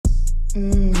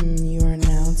You are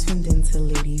now tuned into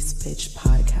Ladies Pitch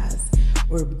Podcast,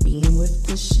 where being with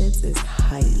the shits is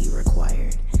highly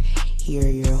required. Here are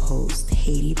your hosts,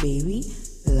 Haiti Baby,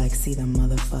 Lexi the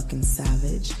motherfucking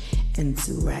Savage, and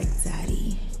Durag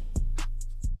Daddy.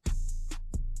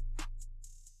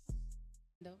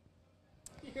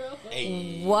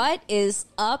 Hey. What is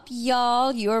up,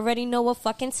 y'all? You already know what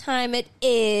fucking time it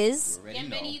is.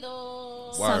 Bienvenidos.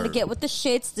 It's time to get with the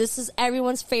shits. This is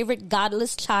everyone's favorite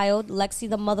godless child, Lexi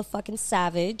the motherfucking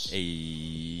Savage.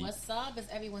 Hey. What's up? It's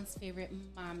everyone's favorite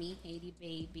mommy, Haiti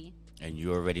Baby. And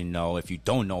you already know. If you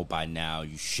don't know by now,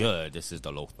 you should. This is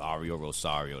the Lothario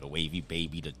Rosario, the wavy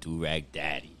baby, the Durag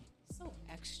Daddy. So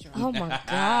extra. Oh my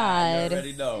God. You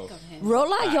already know.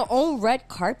 Roll out your own red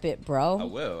carpet, bro. I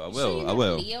will. Sure you're I not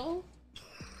will. Leo?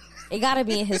 It gotta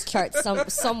be in his chart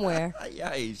somewhere. Yeah,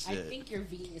 I think your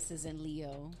Venus is in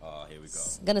Leo. Oh, here we go.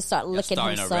 Gonna start Y'all licking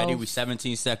starting himself. already? We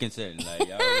 17 seconds in. Like,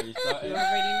 y'all already starting? You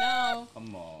already know.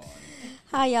 Come on.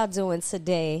 How y'all doing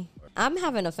today? I'm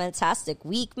having a fantastic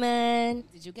week, man.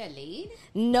 Did you get laid?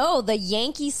 No, the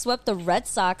Yankees swept the Red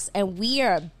Sox, and we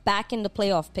are back in the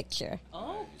playoff picture.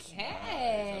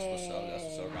 Okay. That's what's up. That's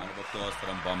what's up. Round of applause for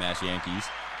them bum-ass Yankees.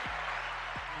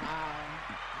 Wow.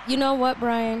 You know what,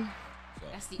 Brian?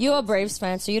 That's the You're a ultimate. Braves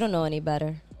fan, so you don't know any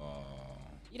better.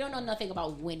 You don't know nothing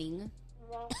about winning.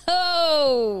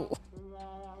 Oh!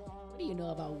 What do you know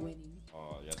about winning?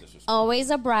 Oh, yeah, this is... Always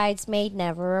a bridesmaid,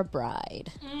 never a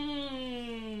bride.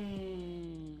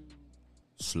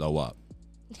 Slow up.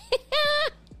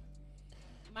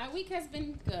 My week has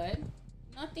been good.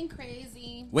 Nothing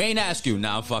crazy. We ain't ask you.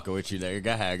 Nah, I'm fucking with you there.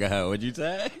 Go ahead. What'd you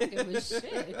say? It was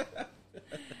shit.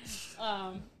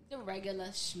 The regular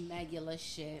schmegular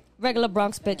shit. Regular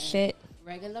Bronx bitch shit.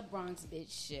 Regular Bronx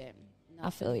bitch shit. I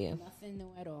feel you. Nothing new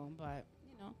at all, but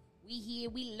you know, we here,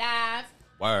 we live.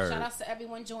 Word. Shout out to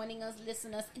everyone joining us,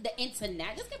 listening us. The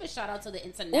internet. Just give a shout out to the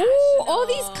international. Ooh, all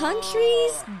these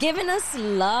countries giving us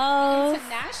love.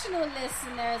 International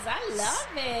listeners. I love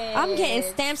it. I'm getting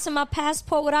stamps in my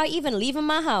passport without even leaving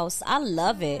my house. I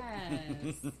love it.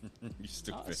 Yes. You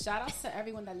stupid. Oh, shout out to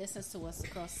everyone that listens to us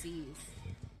across seas.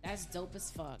 That's dope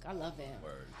as fuck. I love it.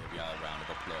 Word. Give y'all a round of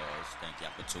applause. Thank y'all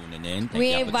for tuning in. Thank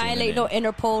We y'all ain't for tuning violate no in.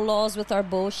 Interpol laws with our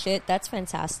bullshit. That's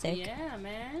fantastic. Yeah,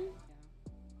 man.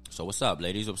 So what's up,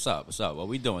 ladies? What's up? What's up? What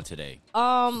we doing today?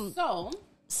 So,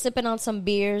 Sipping on some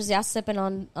beers. Y'all sipping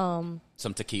on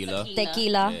Some tequila.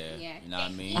 tequila. Yeah, you know what I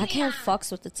mean? I can't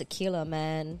fucks with the tequila,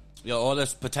 man. Yo, all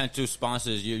this potential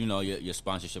sponsors, you know, your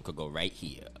sponsorship could go right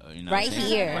here. You know Right what I'm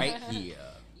saying? here. Right here.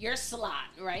 your slot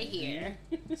right here.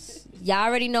 Y'all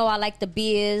already know I like the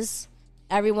beers.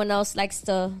 Everyone else likes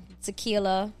the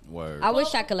tequila. Word. I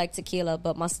wish I could like tequila,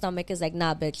 but my stomach is like,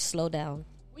 nah, bitch, slow down.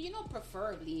 Well, you know,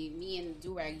 preferably, me and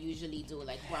Durag usually do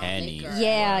like brown Henny. liquor.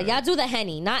 Yeah, y'all do the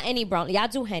Henny, not any brown. Y'all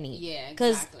do Henny. Yeah,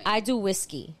 Because exactly. I do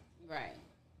whiskey. Right.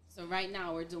 So right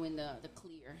now we're doing the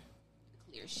clear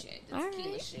shit, the All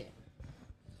tequila right. shit.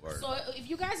 Word. So if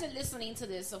you guys are listening to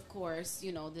this, of course,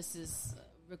 you know, this is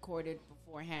recorded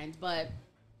beforehand, but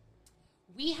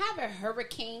we have a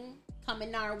hurricane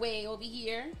coming our way over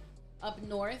here up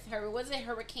north. Was it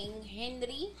Hurricane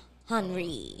Henry?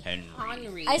 Henry.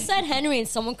 Henry. I said Henry and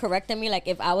someone corrected me like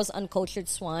if I was uncultured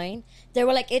swine. They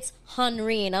were like, it's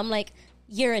Henry. And I'm like,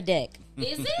 you're a dick.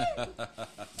 Is it?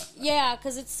 Yeah,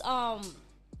 because it's,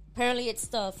 apparently it's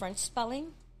the French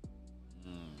spelling.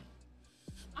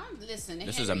 Listen,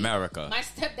 This Henry. is America. My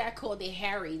stepdad called it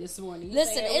Harry this morning. He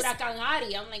Listen, said, it's- Huracán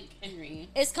Harry. I'm like, Henry.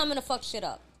 It's coming to fuck shit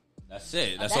up. That's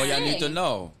it. That's That's all y'all it. need to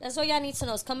know. That's all y'all need to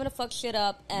know. It's coming to fuck shit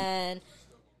up. And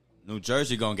New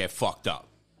Jersey gonna get fucked up.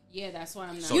 Yeah, that's why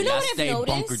I'm not. So you know y'all what I've stay noticed?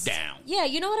 bunkered down. Yeah,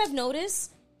 you know what I've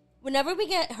noticed? Whenever we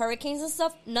get hurricanes and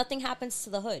stuff, nothing happens to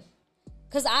the hood.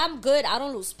 Because I'm good. I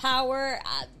don't lose power.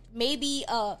 We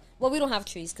don't have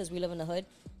trees because we live in the hood.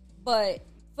 But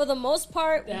for the most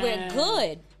part, we're Damn.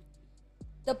 good.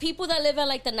 The people that live in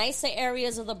like the nicer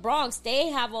areas of the Bronx, they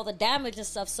have all the damage and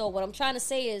stuff. So what I'm trying to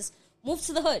say is move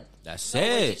to the hood. That's So what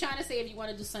you it. trying to say? If you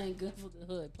want to do something good for the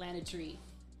hood, plant a tree.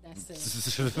 That's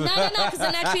it. No, because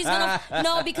then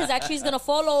that tree's gonna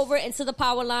fall over into the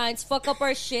power lines, fuck up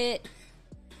our shit.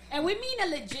 And we mean a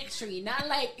legit tree, not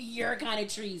like your kind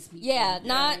of trees. People. Yeah,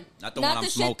 not the one I'm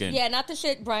shit, smoking. Yeah, not the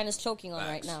shit Brian is choking on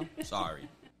right now. Sorry.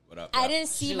 What up? I bro? didn't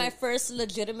see Shoot. my first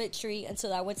legitimate tree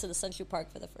until I went to the Century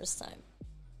Park for the first time.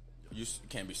 You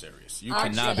can't be serious. You Our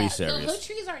cannot tree- be The hood serious.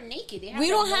 trees are naked. They have We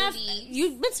their don't have. moldy-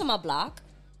 You've been to my block.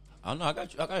 I don't know. I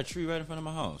got a tree right in front of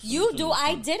my house. You do.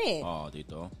 I didn't. Oh,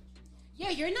 Dito. Yeah,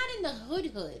 you're not in the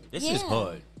hood. This Yeah. is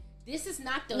hood. This is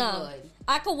not the No, hood.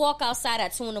 I could walk outside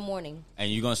at 2 a.m.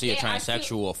 And you're gonna see a Yeah, I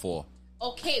transsexual for.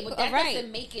 Okay, but that Right.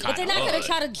 doesn't make it. But they're not Kinda gonna hood.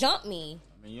 try to jump me.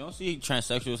 I mean, you don't see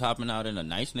transsexuals hopping out in a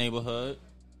nice neighborhood.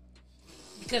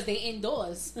 Because they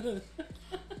indoors.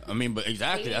 I mean, but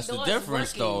exactly, They that's the indoors difference,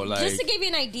 working. though. Like, Just to give you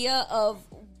an idea of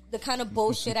the kind of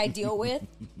bullshit I deal with,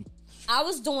 I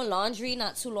was doing laundry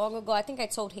not too long ago. I think I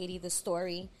told Haiti the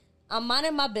story. I'm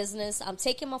minding my business. I'm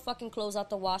taking my fucking clothes out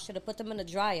the washer to put them in the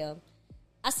dryer.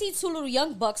 I see two little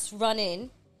young bucks run in,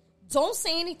 don't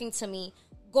say anything to me,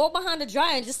 go behind the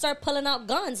dryer and just start pulling out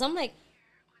guns. I'm like,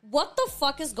 what the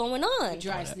fuck is going on?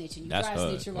 Dry snitching. You That's dry her.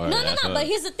 snitching. Right. Right? No, That's but her.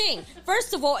 here's the thing.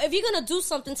 First of all, if you're gonna do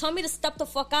something, tell me to step the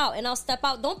fuck out and I'll step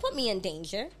out. Don't put me in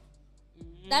danger.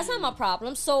 That's not my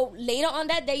problem. So later on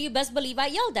that day, you best believe I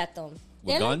yelled at them.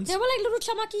 With guns? They were like little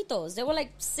chamaquitos. They were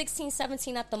like 16,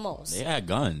 17 at the most. they had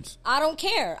guns. I don't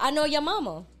care. I know your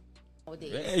mama.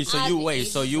 Hey, so I you think wait,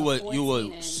 ages so you of were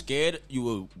 14 and- scared, you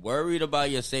were worried about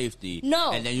your safety.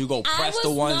 No. and then you go I press was-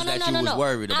 the ones no, that you was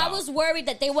worried about. I was worried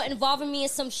that they were involving me in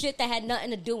some shit that had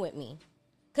nothing to do with me.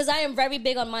 Because I am very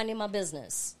big on minding my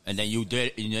business. and then you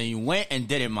did, and then you went and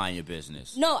didn't mind your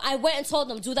business. No, I went and told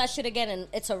them, do that shit again and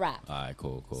it's a wrap. All right,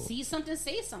 cool. See something,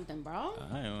 say something, bro.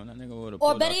 I don't know, that nigga would've Or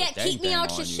pulled better out yet, the keep me thing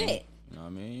out on your you. shit. You know what I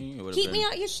mean? It would've Keep me been-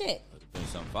 out your shit. would've been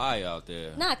some fire out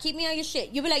there. Nah, keep me out your shit.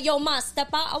 You be like, yo, ma, step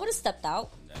out. I would have stepped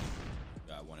out.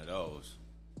 Got one of those.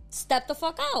 Step the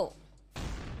fuck out.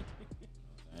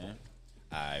 Man.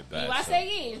 All right, bet. You I So-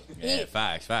 say again. Yeah,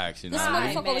 facts. You know This what I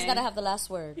mean? motherfucker always man. gotta have the last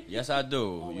word. Yes, I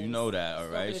do. You know that, all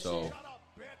right? good So, shit.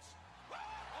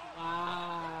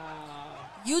 Wow.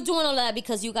 You doing all that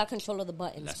because you got control of the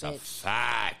buttons, that's a bitch.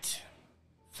 fact.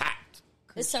 Fact.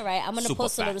 It's all right. I'm gonna Super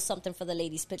post a fact. little something for the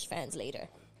ladies pitch fans later.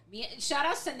 Shout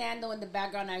out to Nando in the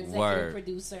background, our executive Word.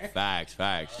 producer. Facts.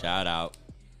 Shout out.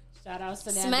 Shout out to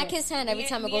Nando. Smack his hand every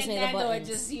time it goes me near and the Nando buttons.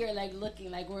 are just here, like looking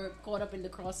like we're caught up in the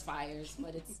crossfires,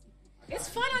 but it's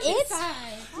fun on It's this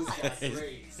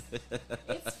side.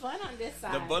 It's fun on this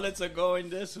side. The bullets are going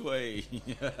this way.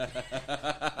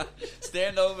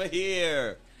 Stand over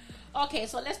here. Okay,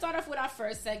 so let's start off with our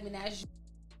first segment. As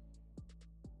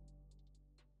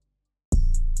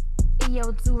Yo,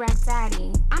 Durag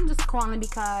Daddy, I'm just calling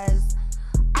because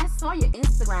I saw your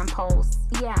Instagram post.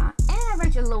 Yeah, and I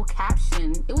read your little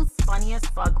caption. It was funny as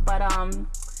fuck, but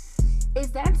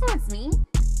is that towards me?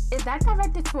 Is that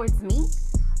directed towards me?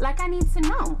 Like, I need to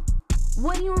know.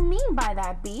 What do you mean by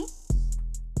that, B?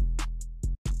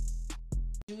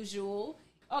 usual.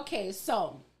 Okay,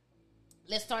 so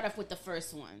let's start off with the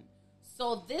first one.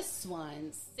 So this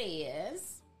one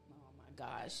says, oh my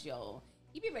gosh, yo.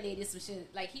 He be related some shit.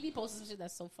 Like, he be posting some shit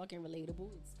that's so fucking relatable.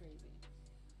 It's crazy.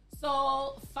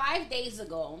 So, 5 days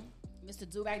ago, Mr.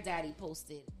 Durag Daddy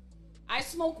posted, I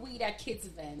smoke weed at kids'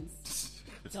 events.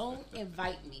 Don't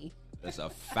invite me. That's a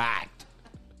fact.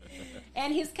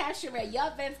 And his caption read, your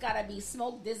events gotta be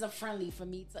smoke dizzer friendly for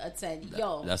me to attend.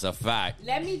 Yo, That's a fact.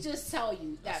 let me just tell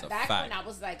you That's that a back fact. when I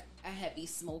was like a heavy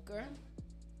smoker,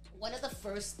 one of the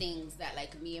first things that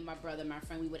like me and my brother, my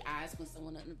friend, we would ask when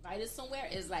someone invited somewhere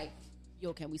is like,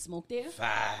 yo, can we smoke there?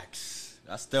 Facts.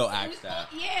 I still ask that.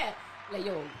 Yeah. Like,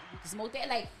 yo, we can smoke there.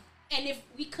 Like, and if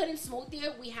we couldn't smoke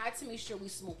there, we had to make sure we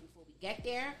smoked before we get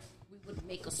there. We would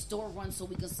make a store run so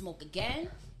we can smoke again.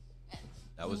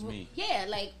 That was me. Yeah,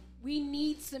 like, we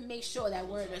need to make sure that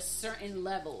we're at a certain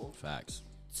level Facts.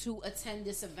 to attend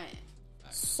this event.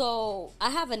 So I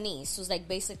have a niece who's like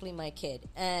basically my kid,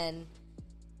 and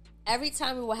every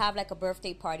time we would have like a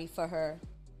birthday party for her,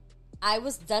 I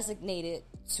was designated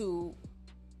to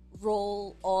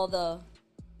roll all the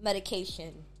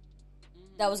medication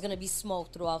that was going to be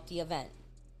smoked throughout the event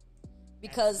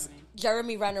because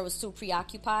Jeremy Renner was too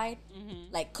preoccupied,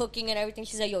 like cooking and everything.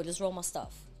 She said, "Yo, just roll my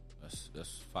stuff."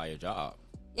 That's fire job.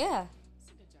 Yeah.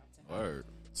 Word.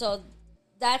 So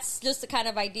that's just the kind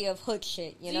of idea of hood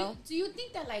shit, you know? Do you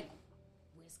think that like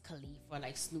Wiz Khalifa or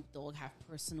like Snoop Dogg have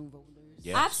personal rollers?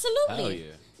 Yes. Absolutely. Hell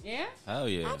yeah. Yeah. Hell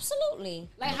yeah. Absolutely.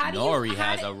 Like how do Nori you?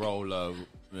 has a roller.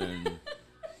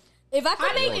 If I How could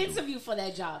do make you interview for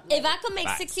that job? If I could make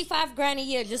Facts. 65 grand a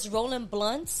year just rolling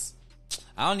blunts,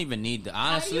 I don't even need the do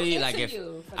honestly. you Like if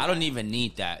interview for I don't that? even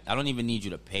need that. I don't even need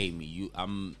you to pay me.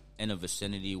 I'm in a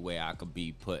vicinity where I could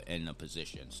be put in a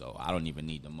position, so I don't even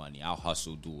need the money. I'll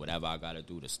hustle, do whatever I gotta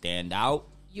do to stand out.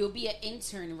 You'll be an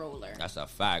intern roller. That's a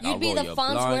fact. you'd I'll be roll the your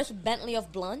Farnsworth blunts. Bentley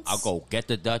of blunts. I'll go get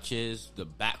the Dutchess, the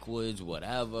backwoods,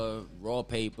 whatever, raw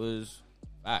papers.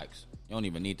 Facts. You don't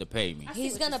even need to pay me. I see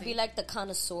He's what gonna you're be saying. like the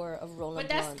connoisseur of rolling But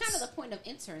that's blunts. kind of the point of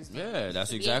interns. though. Yeah, that's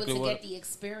to exactly be able to what- get the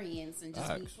experience and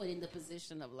just be Facts. put in the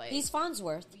position of like He's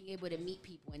Farnsworth. being able to meet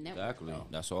people and network. Exactly. though.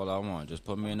 That's all I want. Just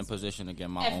put me in a position to get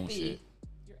my own FB. shit.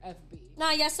 You're FB.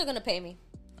 Nah, y'all still gonna pay me.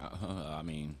 I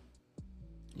mean,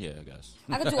 Yeah, I guess.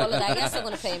 I could do all of that. I guess they're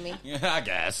gonna pay me. Yeah, I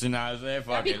guess. You know what I'm saying? Fuck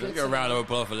That'd be it. Let's good get a to round know. of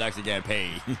applause for Lexi getting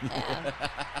paid.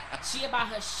 She about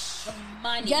her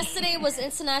money. Yesterday was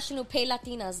International Pay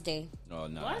Latinas Day. Oh,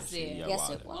 no. Was it? Yeah, Yes,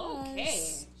 wow. it was.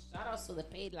 Okay. Shout out to the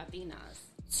paid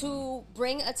Latinas. To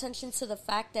bring attention to the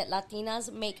fact that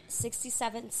Latinas make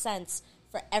 67 cents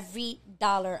for every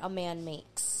dollar a man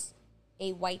makes.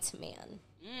 A white man.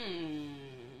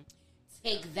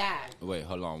 Take that. Wait,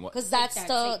 hold on. What? Because that's that,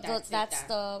 the, take that, take that's that.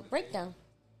 the breakdown.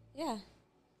 Yeah.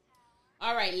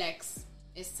 All right, Lex.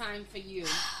 It's time for you. Your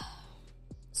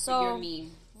So, meme.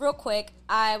 real quick,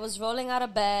 I was rolling out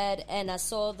of bed and I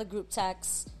saw the group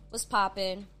text was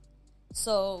popping.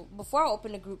 So, before I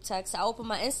opened the group text, I opened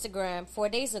my Instagram 4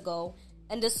 days ago,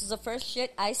 and this was the first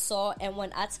shit I saw. And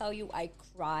when I tell you I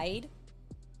cried,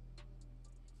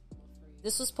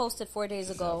 this was posted 4 days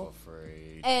ago.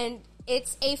 Afraid. And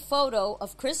it's a photo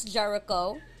of Chris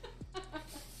Jericho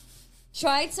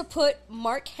trying to put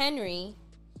Mark Henry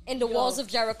in the walls of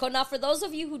Jericho. Now, for those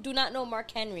of you who do not know Mark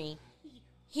Henry,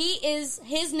 his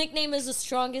nickname is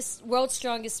the world's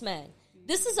strongest man.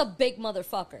 This is a big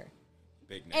motherfucker.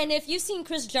 Big name. And if you've seen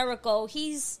Chris Jericho,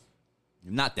 he's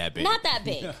Not that big. not that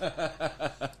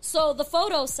big. So the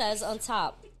photo says on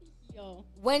top, Yo.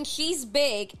 when she's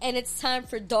big and it's time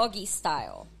for doggy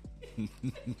style.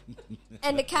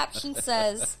 And the caption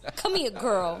says, come here,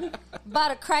 girl. About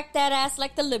to crack that ass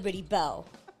like the Liberty Bell.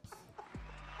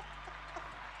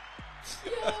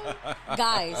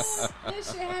 Guys,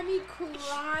 This shit had me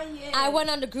crying. I went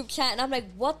on the group chat and I'm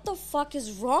like, what the fuck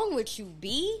is wrong with you,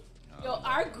 B? Yo,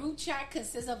 our group chat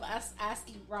consists of us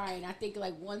asking Brian, I think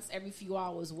like once every few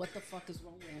hours, what the fuck is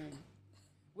wrong with him?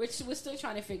 Which we're still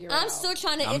trying to figure it out. I'm still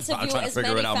trying to I'm interview trying to as figure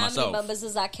many it out family myself. members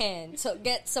as I can to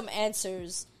get some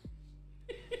answers.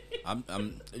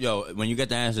 Yo, when you get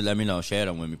the answer, let me know. Share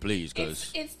them with me, please,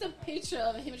 because It's the picture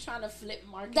of him trying to flip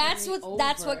Mark. That's Henry what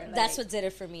that's over, what that's like- what did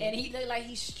it for me. And he looked like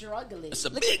he's struggling. it's a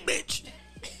big bitch.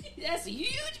 That's a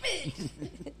huge bitch.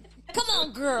 Come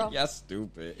on, girl. Y'all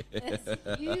stupid. That's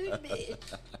a huge bitch.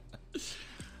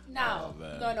 Now, Oh,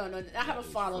 man. no. I have a That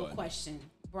is follow-up funny. question,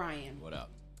 Brian. What up?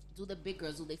 Do the big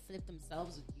girls, do they flip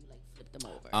themselves, or do you like flip them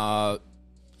over?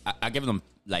 I give them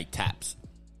like taps,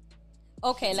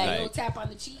 Okay, A like little tap on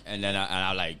the cheek. and then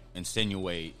I like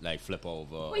insinuate, like flip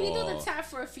over. Well, you do or- the tap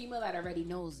for a female that already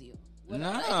knows you.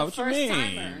 Nah, Like a what you first mean?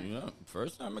 timer. You know,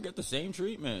 first time I get the same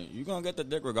treatment. You gonna get the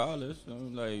dick regardless. So,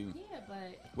 like, Yeah,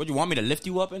 but what you want me to lift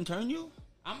you up and turn you?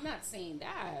 I'm not saying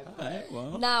that. All right,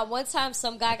 well, nah, one time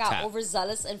some guy got Tap.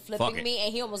 overzealous and Fuck flipping it. me,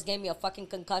 and he almost gave me a fucking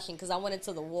concussion because I went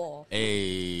into the wall.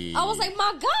 hey. I was like,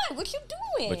 my God, what you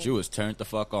doing? but you was turned the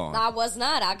fuck on. I was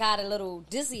not. I got a little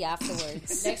dizzy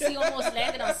afterwards. Lexi almost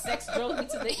landed on sex, drove me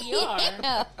to the ER.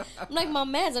 Yeah. I'm like, my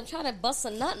mans, I'm trying to bust a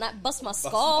nut, not bust my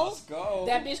skull.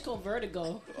 That bitch called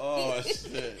vertigo. Oh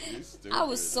shit! You stupid. I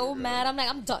was so mad. I'm like,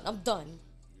 I'm done.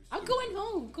 I'm going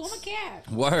home. Call my cab.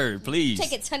 Word, please.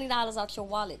 Taking $20 out your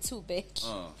wallet too, bitch.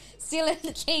 Stealing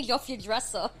the change off your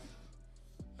dresser.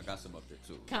 I got some up there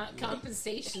too.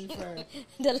 Compensation for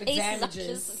The For laces off your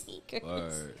damages. sneakers.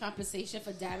 Word. compensation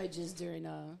for damages during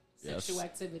sexual Yes.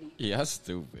 activity. Yeah,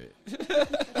 stupid.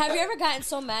 Have you ever gotten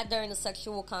so mad during a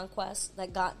sexual conquest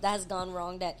that has gone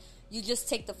wrong that you just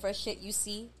take the first shit you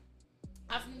see?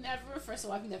 First of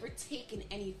all, I've never taken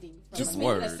anything from Just him me?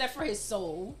 Word. except for his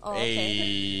soul. Oh, okay.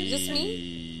 Hey. Just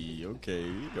me? Okay.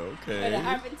 But I Okay.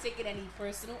 haven't taken any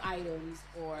personal items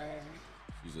or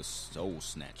She's a soul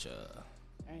snatcher.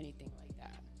 anything like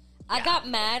that. I got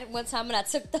mad one time and I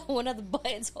took one of the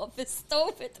buttons off his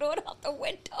stove and threw it out the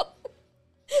window.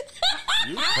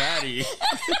 You Patty.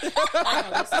 I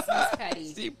know, this is Miss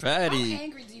Petty. See How Patty.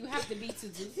 angry do you have to be to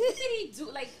do? What did he do?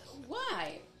 Like,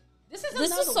 why? This is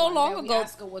This another was so one long that we ago.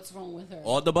 ask her what's wrong with her.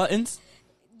 All the buttons.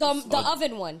 The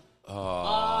oven one.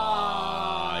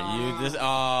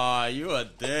 You a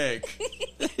dick.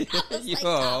 You like,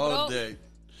 a whole bro. dick.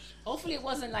 Hopefully, it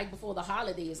wasn't like before the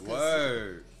holidays. 'cause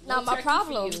Word. Not no my turkey for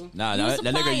problem. you. Nah, Use that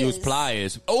the nigga used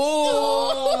pliers.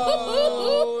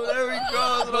 Oh, there we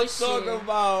go. That's what I'm talking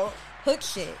about. Hood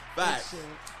shit. Facts.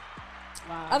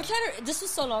 Wow. I'm trying to. This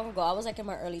was so long ago. I was like in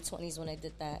my early 20s when I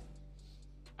did that.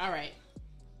 All right,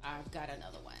 I've got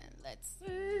another one. Let's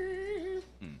see.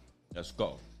 Let's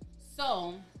go.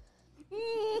 So,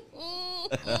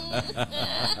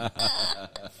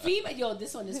 female. Yo,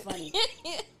 this one is funny.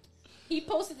 He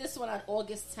posted this one on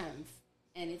August 10th,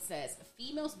 and it says,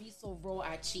 "Females be so raw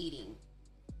at cheating."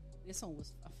 This one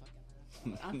was a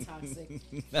fucking laugh. I'm toxic.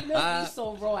 Females be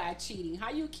so raw at cheating.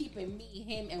 How you keeping me,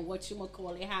 him, and what you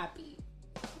call it happy?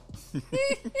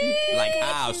 Like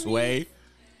house way.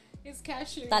 His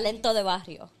cashier, Talento de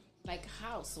barrio. like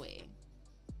houseway.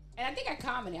 And I think I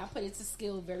commented. I put it's a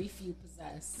skill very few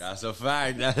possess. That's a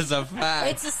fact. That's a fact.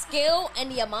 It's a skill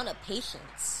and the amount of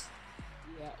patience.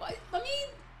 Yeah, I mean,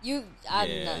 You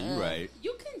right.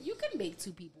 you can make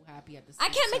two people happy at the same I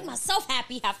can't make time. myself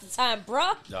happy half the time,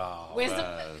 bruh. Oh, Where's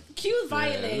the cue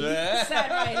violin? Yeah. Sad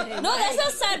violin. No, that's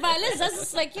not sad violence. That's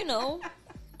just like,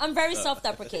 I'm very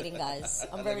self-deprecating, guys.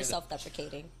 I'm very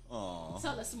self-deprecating.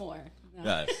 Tell us more. No.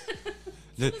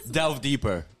 Right. Delve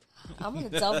deeper. I'm gonna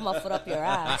delve my foot up your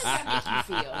ass. How does that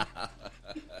make you feel?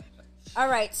 All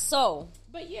right, so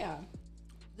But yeah,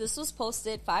 this was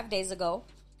posted 5 days ago,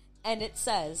 and it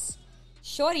says,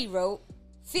 Shorty wrote,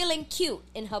 feeling cute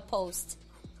in her post.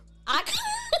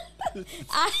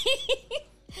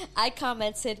 I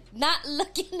commented, not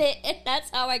looking it, and that's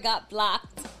how I got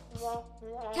blocked.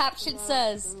 Caption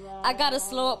says, I gotta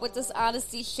slow up with this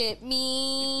honesty shit.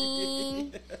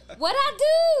 Mean. What'd I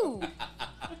do?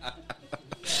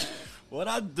 What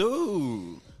I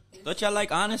do? Thought y'all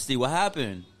like honesty. What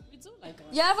happened? we do like us.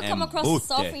 You ever come And across a booth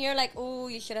selfie it. and you're like, ooh,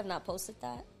 you should have not posted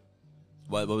that?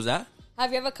 What was that?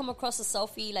 Have you ever come across a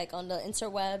selfie like on the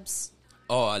interwebs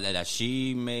Oh, that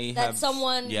she may that have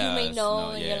someone you may Yes, know no,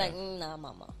 and yeah. you're like, nah,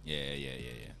 mama. Yeah.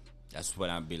 That's when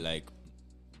I'd be like,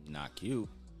 not cute.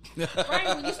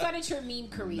 Brian, when you started your meme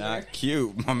career, Not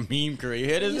cute. My meme career.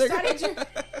 Here this you nigga. started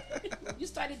you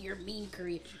started your meme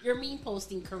career, your meme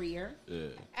posting career. Yeah.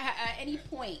 At any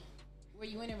point, were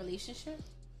you in a relationship?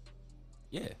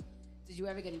 Yeah. Did you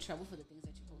ever get in trouble for the things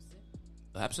that you posted?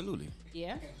 Absolutely.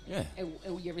 Yeah. Yeah. And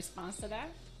your response to that?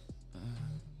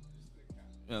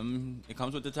 It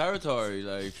comes with the territory.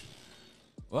 Like,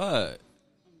 what?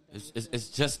 It's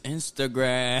just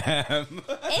Instagram.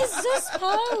 It's just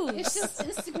posts. It's just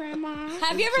Instagram, Mom.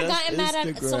 Have you ever just gotten mad at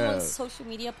Instagram. someone's social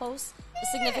media post? A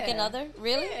significant other?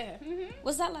 Really? Yeah. Mm-hmm.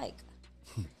 What's that like?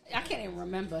 I can't even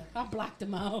remember. I blocked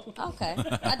them out. Okay,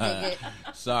 I dig it.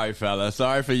 Sorry, fella.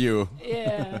 Sorry for you.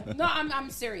 Yeah. No, I'm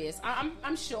serious.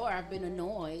 I'm sure I've been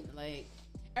annoyed. Like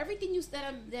everything you said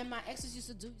that my exes used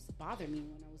to do used to bother me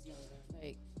when I was younger.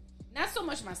 Like not so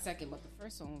much my second, but the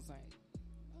first one was like,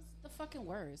 what's the fucking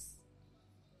worst?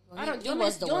 I don't. You Yo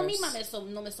was the me worst.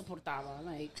 no me soportaba.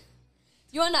 Like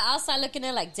You on the outside looking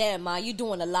in like, damn, ma, you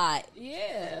doing a lot.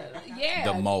 yeah.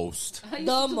 The most. I used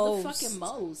The to do most. the fucking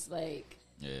most. Like.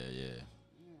 Yeah.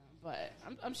 But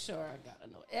I'm sure I got to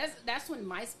know. That's when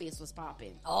MySpace was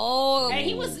popping. Oh, And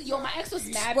he was, my ex was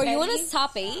mad. were you in petty. his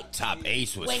top 8? Top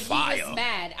ace was When fire. he was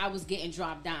mad, I was getting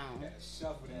dropped down.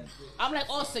 I'm like,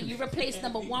 oh, so you replaced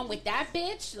number 1 with that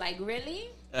bitch? Like, really?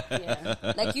 Yeah.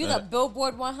 Like you the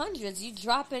Billboard 100s. You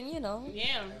dropping,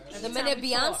 Yeah. the minute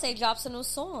Beyonce drops a new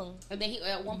song. And then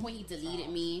at one point he deleted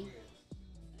me.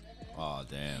 Oh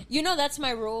damn. You know that's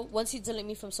my rule. Once you delete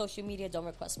me from social media, don't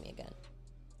request me again.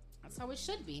 That's how it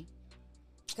should be.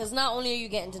 Because not only are you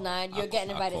getting denied, you're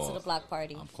getting invited to call- the block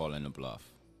party. I'm calling the bluff.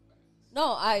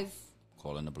 No,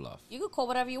 Calling the bluff. you could call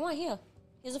whatever you want.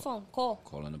 Here's a phone. Call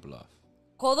Calling the bluff.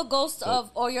 the ghost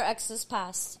of all your exes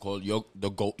past. Call your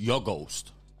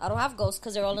ghost. I don't have ghosts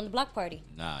because they're all in the block party.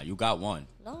 Nah, you got one.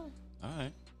 No, All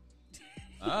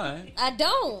right. I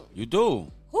don't. You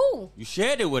do. Who? You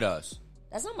shared it with us.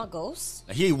 That's not my ghost.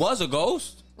 He was a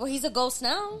ghost. Well, he's a ghost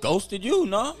now. Ghosted you,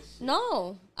 no?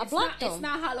 No, I blocked him. It's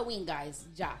not Halloween, guys.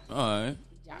 Ja, All right.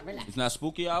 relax. It's not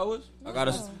spooky hours. I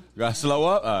gotta slow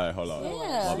up. All right, hold on.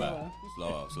 Yeah. My bad. Slow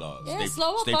up. Yeah, State,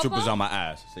 slow up, State Papa. troopers on my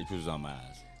ass. State troopers on my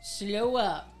ass. Slow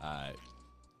up. All right.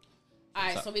 All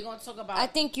right, so we're going to talk about... I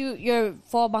think you're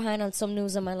fall behind on some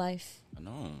news in my life. I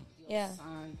know. Yeah,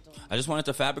 I just wanted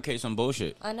to fabricate some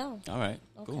bullshit. I know. All right.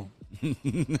 Cool.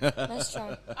 Let's try.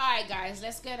 All right, guys,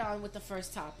 let's get on with the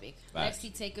first topic. Right.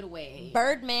 Lexi, take it away.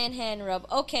 Birdman hand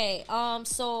rub. Okay,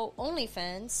 so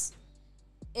OnlyFans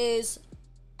is,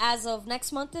 as of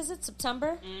next month, is it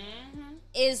September? Mm-hmm.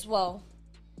 Is, well,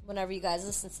 whenever you guys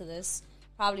listen to this,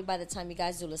 probably by the time you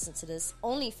guys do listen to this,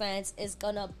 OnlyFans is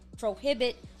gonna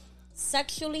prohibit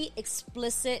sexually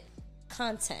explicit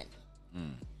content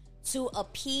to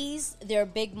appease their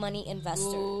big money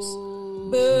investors.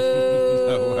 Boo.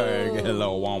 Get a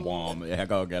little womp womp. Yeah, I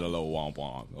gotta get a little womp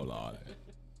womp. Hold on.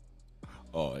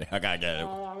 Oh, I gotta get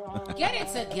it. Get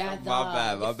it together. My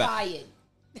bad, my You're bad. fired.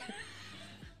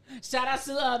 Shout out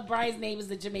to Brian's name is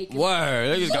the Jamaican. Word.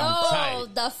 They just got Yo,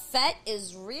 tight. the fet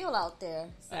is real out there.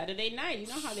 Saturday night. You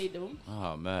know how they do.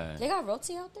 Oh man. They got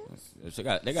roti out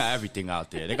there? They got everything out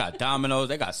there. They got dominoes.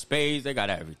 They got spades. They got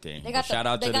everything. They got Shout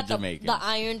out they to the got Jamaicans. the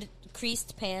ironed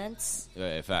creased pants.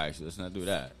 Yeah, facts. Let's not do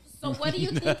that. So what do you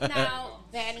think now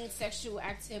banning sexual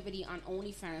activity on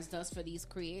OnlyFans does for these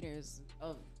creators?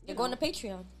 Of They're going to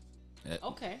Patreon.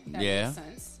 Okay, that Yeah. makes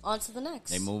sense. On to the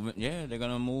next. They moving. Yeah, they're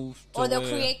gonna move. To or they'll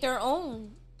where- create their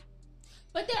own.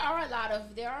 But there are a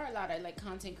lot of like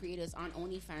content creators on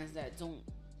OnlyFans that don't,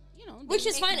 you know, which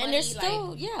is fine, and they're money,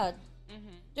 still like,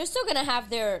 they're still gonna have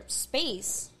their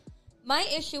space. My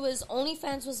issue is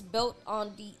OnlyFans was built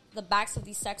on the backs of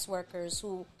these sex workers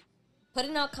who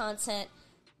putting out content,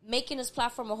 making this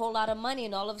platform a whole lot of money,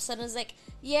 and all of a sudden it's like,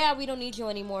 yeah, we don't need you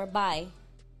anymore. Bye.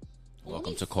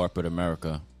 Welcome to corporate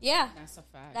America. Yeah, That's a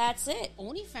fact. that's it.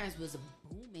 OnlyFans was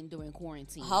booming during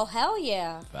quarantine. Oh hell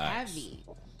yeah! Facts. Heavy.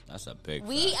 That's a big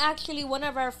We fact. actually, one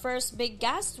of our first big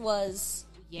guests was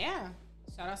Yeah.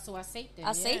 Shout out to Aceite.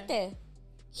 Aceite.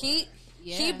 She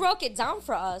Yeah. broke it down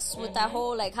for us with that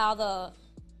whole like how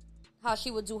she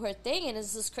would do her thing, and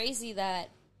it's just crazy that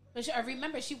But I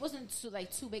remember she wasn't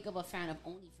too big of a fan of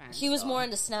OnlyFans. she was though. more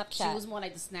into Snapchat. She was more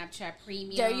like the Snapchat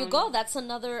Premium. There you go. That's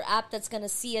another app that's gonna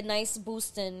see a nice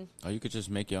boost in. Or you could just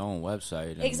make your own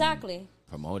website. And Exactly.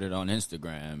 Promote it on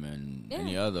Instagram and Yeah.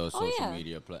 any other social yeah.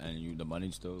 media, and the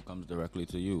money still comes directly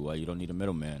to you. Well, you don't need a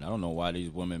middleman. I don't know why these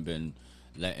women been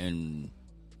letting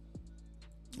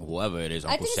whoever it is,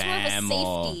 I Uncle think it's more of Sam a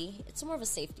or safety. It's more of a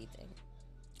safety thing.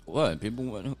 what people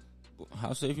want.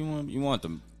 How safe you want? You want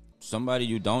them somebody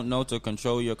you don't know to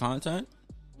control your content?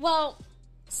 Well,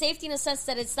 safety in the sense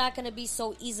that it's not going to be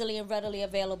so easily and readily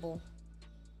available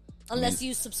unless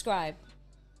you subscribe.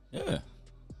 Yeah.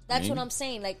 That's I mean- what I'm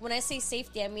saying. Like when I say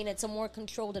safety, I mean it's a more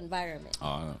controlled environment. Oh,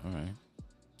 all right.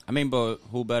 I mean, but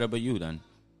who better but you then?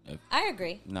 I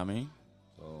agree. You know what I mean?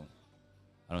 So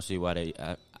I don't see why they.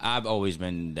 I've always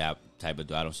been that type of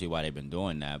dude. I don't see why they've been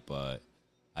doing that, but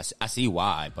I see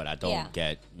why. But I don't Yeah.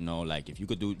 get. You know, like if you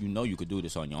could do, you could do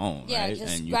this on your own, Yeah, right?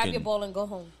 just and you grab can, your ball and go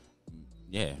home.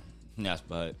 Yeah, yes,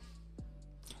 but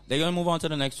they're gonna move on to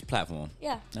the next platform.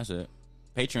 Yeah. That's it.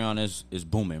 Patreon is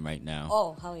booming right now.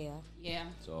 Oh, hell yeah. Yeah.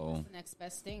 So, Next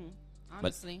best thing, but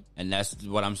honestly. and that's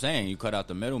what I'm saying. You cut out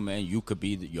the middleman. You could be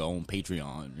your own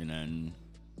Patreon, and then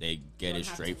they get don't it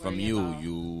have straight to from worry you. about-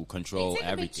 You They control take a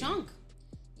big everything. chunk.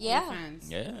 Yeah,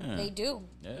 OnlyFans. Yeah, they do.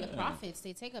 Yeah. The profits,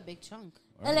 they take a big chunk.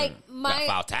 And like Gotta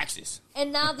file taxes.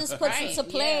 and now this puts Right, into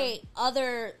play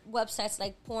other websites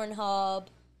like Pornhub.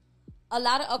 A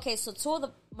lot of so two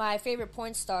of my favorite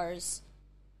porn stars,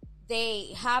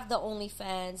 they have the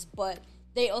OnlyFans, but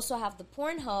they also have the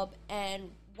Pornhub,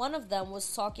 and one of them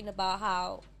was talking about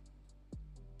how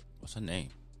What's her name?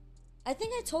 I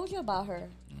think I told you about her,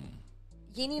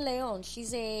 Mm. Yini Leon.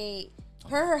 She's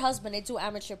her husband. They do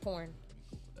amateur porn.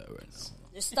 That right now.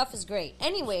 Their stuff is great.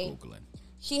 Anyway, Googling.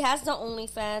 she has the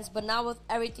OnlyFans, but now with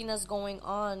everything that's going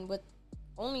on with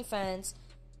OnlyFans,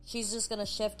 she's just gonna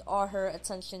shift all her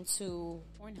attention to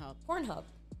Pornhub.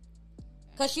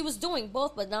 Because she was doing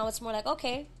both, but now it's more like,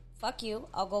 okay, fuck you.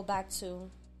 I'll go back to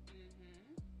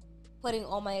putting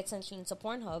all my attention into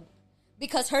Pornhub.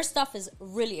 Because her stuff is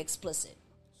really explicit.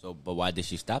 So, but why did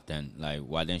she stop then? Like,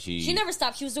 why didn't she? She never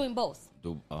stopped. She was doing both.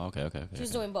 Okay. She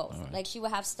was doing both. All right. Like, she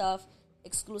would have stuff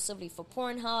exclusively for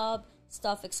Pornhub,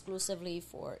 stuff exclusively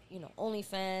for,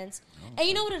 OnlyFans. And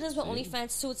you know what it is with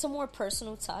OnlyFans, too? It's a more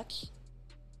personal touch,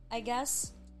 I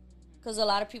guess. Because a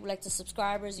lot of people like the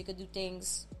subscribers. You could do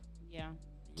things Yeah.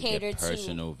 You get catered to.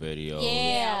 personal videos.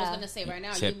 Yeah. I was gonna say right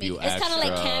now, Tip you It's kind of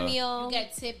like extra. Cameo. you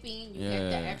get tipping, you get the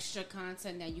Yeah. extra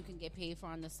content that you can get paid for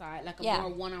on the side, like a Yeah.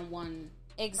 more one-on-one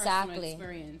Exactly. personal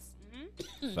experience.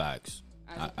 Facts.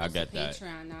 As I opposed get to that.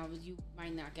 Patreon now, you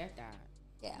might not get that.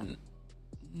 Yeah.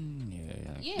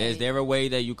 Yeah. Is there a way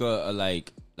that you could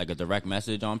like a direct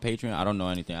message on Patreon? I don't know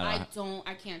anything. I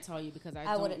can't tell you because I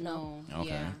don't wouldn't know. Okay.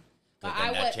 Yeah. But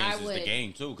Then that I changes would. the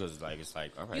game too, because it's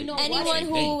like all right. You know Anyone what? Same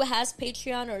who thing. has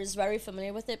Patreon or is very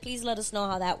familiar with it, please let us know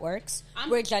how that works. I'm-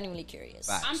 We're genuinely curious.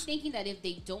 Facts. I'm thinking that if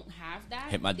they don't have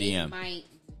that, Hit my they DM. might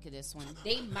look at this one.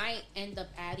 They might end up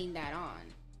adding that on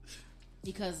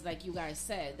because, like you guys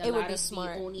said, a It would lot be of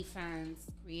smart. the OnlyFans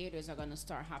creators are going to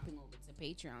start hopping over to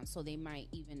Patreon, so they might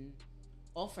even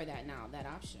offer that now, that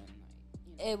option.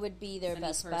 Like, It would be their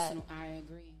best bet. I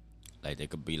agree. Like they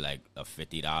could be like a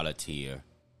 $50 tier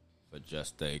for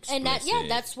just the explicit. And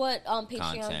that's what Patreon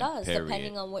content, does, period.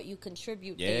 depending on what you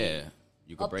contribute. Yeah,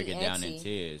 you could up break the it down in ante.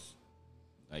 tiers.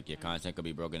 Like your content could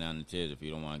be broken down in tiers. If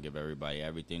you don't want to give everybody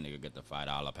everything, they could get the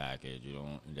 $5 package.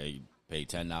 They pay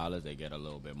 $10, they get a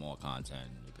little bit more content.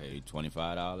 They pay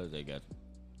 $25, they get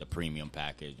the premium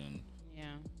package, and Yeah.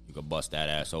 you could bust that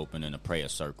ass open in a prayer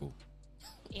circle.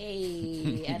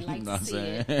 Hey, I'd like Know to what see I'm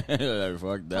it. saying? Like, fuck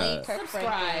Plain that. Kirk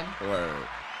Subscribe. Franklin. Word.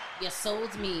 You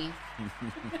sold me.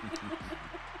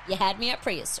 You had me at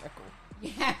Prayer Circle.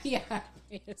 Yeah.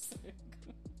 Prayer circle.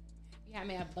 Yeah,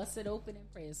 man, I busted open in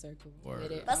prayer circle. Word.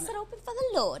 With it Bust on it open for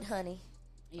the Lord, honey.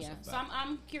 Yeah, so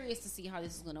I'm curious to see how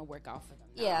this is gonna work out for them.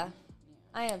 now. Yeah.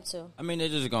 I am too. I mean, they're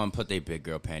just gonna put their big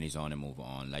girl panties on and move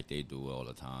on like they do all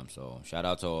the time. So shout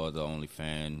out to all the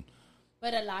OnlyFans.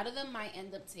 But a lot of them might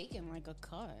end up taking like a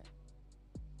cut.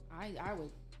 I would.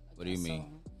 What do you mean?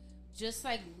 So. Just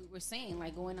like we were saying,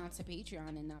 like going on to Patreon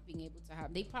and not being able to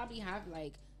have. They probably have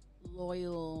like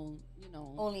loyal,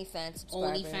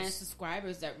 OnlyFans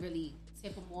subscribers that really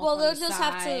tip them off. Well, on they'll the just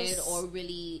side have to or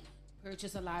really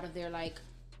purchase a lot of their like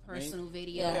personal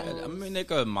videos. Yeah, I mean, they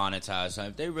could monetize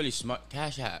something if they really smart.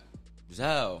 Cash App,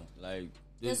 Zelle, like.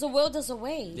 There's a will, there's a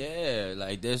way. Yeah,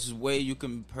 like there's a way you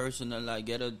can personally like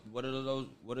get a what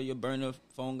are your burner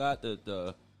phone got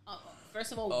the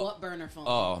First of all, what burner phone?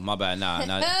 Oh, my bad.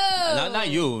 Not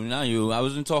you. I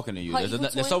wasn't talking to you.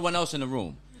 There's someone else in the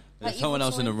room. There's someone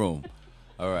else in the room.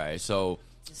 All right, so,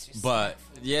 but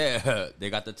yeah, they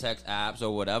got the text apps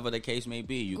or whatever the case may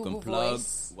be. You Google can plug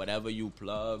Voice. whatever you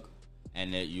plug,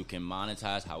 and that you can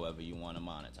monetize however you want to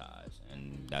monetize,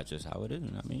 and that's just how it is.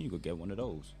 I mean, you could get one of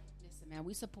those. Listen, man,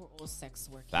 we support all sex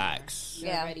work. Facts.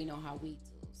 Here. You already know how we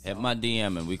do. So. Hit my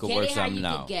DM and we could work something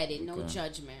out. Get it, no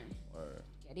judgment. Word.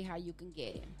 Get it how you can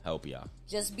get it. Help y'all.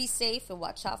 Just be safe and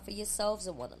watch out for yourselves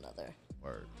and one another.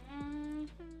 Word.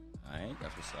 All right,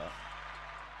 that's what's up.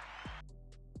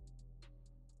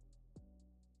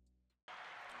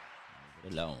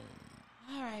 Leave it alone.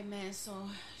 All right, man. So,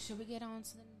 should we get on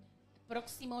to the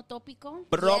próximo tópico?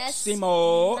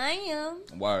 Próximo. Yes, I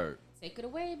am. Word. Take it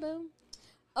away, boo.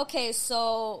 Okay,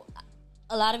 so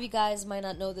a lot of you guys might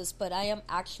not know this, but I am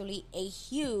actually a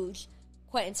huge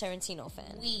Quentin Tarantino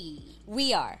fan.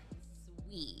 We are.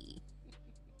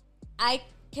 I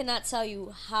cannot tell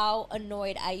you how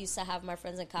annoyed I used to have my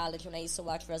friends in college when I used to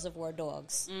watch Reservoir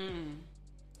Dogs.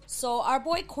 So our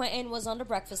boy Quentin was on The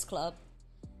Breakfast Club,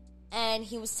 and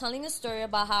he was telling a story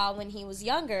about how when he was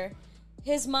younger,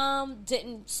 his mom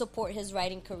didn't support his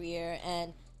writing career,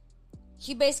 and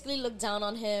she basically looked down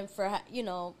on him for,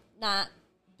 not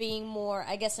being more,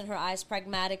 I guess in her eyes,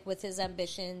 pragmatic with his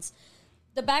ambitions.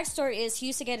 The backstory is he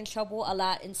used to get in trouble a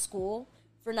lot in school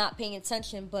for not paying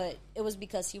attention, but it was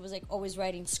because he was like always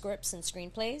writing scripts and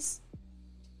screenplays.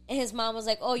 And his mom was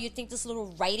like, "Oh, you think this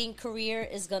little writing career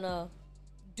is gonna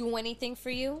do anything for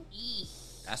you?"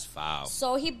 That's foul.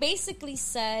 So he basically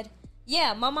said,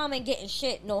 "Yeah, my mom ain't getting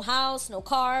shit. No house, no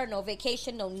car, no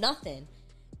vacation, no nothing."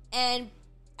 And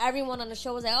everyone on the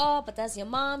show was like, "Oh, but that's your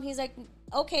mom." He's like,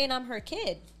 "Okay, and I'm her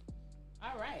kid."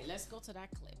 All right, let's go to that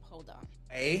clip. Hold on.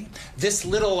 Hey, this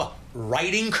little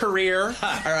writing career,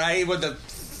 all right, with the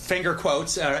finger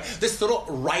quotes, this little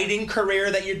writing career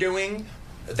that you're doing,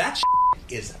 that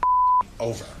is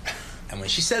over. And when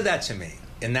she said that to me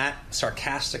in that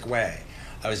sarcastic way,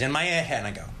 I was in my head and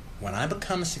I go, when I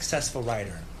become a successful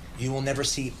writer, you will never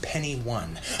see penny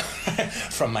one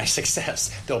from my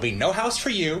success. There'll be no house for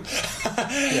you.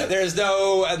 There's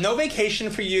no vacation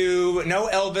for you, no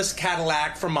Elvis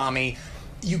Cadillac for mommy.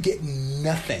 You get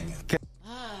nothing.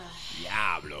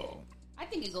 Diablo. I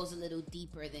think it goes a little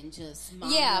deeper than just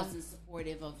mom wasn't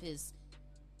supportive of his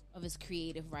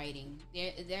creative writing.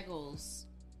 There goes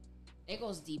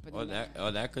deeper than that.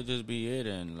 Or that could just be it,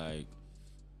 and like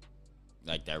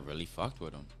that really fucked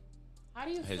with him. How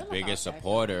do you His feel biggest about that?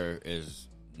 supporter is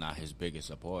not his biggest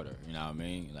supporter. You know what I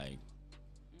mean? Like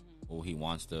who he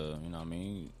wants to, you know what I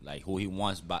mean? Like who he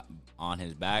wants on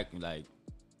his back, like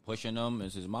pushing him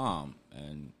is his mom,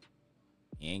 and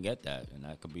he ain't get that, and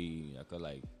that could be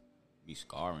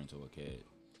scarring to a kid.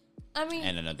 I mean,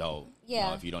 and an adult.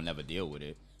 Yeah. If you don't never deal with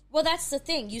it. Well, that's the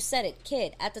thing. You said it,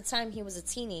 kid. At the time he was a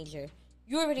teenager.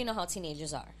 You already know how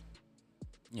teenagers are.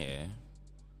 Yeah.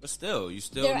 But still, you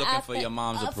still They're looking for your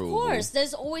mom's approval. Of course.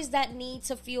 There's always that need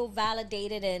to feel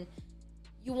validated, and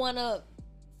you want to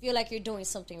feel like you're doing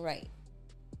something right.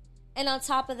 And on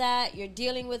top of that, you're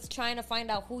dealing with trying to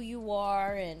find out who you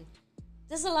are, and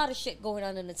there's a lot of shit going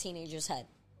on in a teenager's head.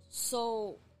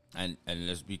 So... And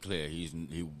let's be clear,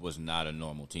 he was not a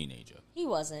normal teenager. He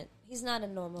wasn't. He's not a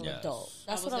normal adult.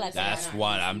 That's what I like. That's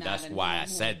why I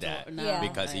said that. Yeah.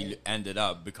 Because he ended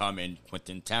up becoming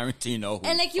Quentin Tarantino.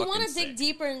 And like, you want to dig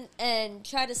deeper and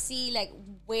try to see like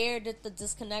where did the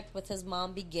disconnect with his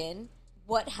mom begin?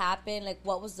 What happened? Like,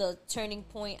 what was the turning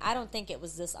point? I don't think it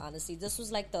was this. Honestly, this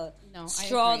was like the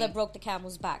straw that broke the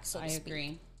camel's back. So to speak. I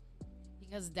agree.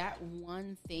 Because that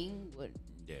one thing would.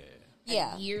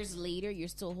 Yeah. Years later, you're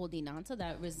still holding on to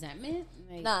that resentment.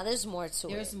 Like, nah, there's more to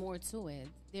it. There's more to it.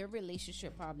 Their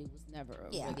relationship probably was never a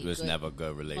really it was never a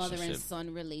good relationship. Mother and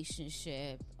son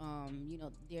relationship.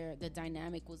 The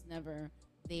dynamic was never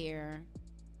there.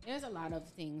 There's a lot of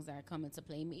things that come into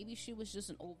play. Maybe she was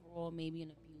just maybe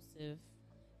an abusive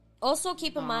Also,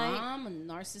 keep in mind, Mom, a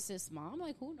narcissist mom.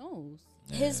 Like, who knows?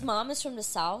 his mom is from the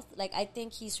South. Like, I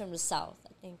think he's from the South.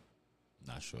 I think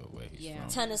Not sure where he's Yeah. from.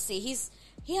 Tennessee.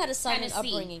 He had a Southern Tennessee.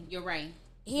 upbringing. You're right.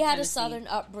 He had a Tennessee. Southern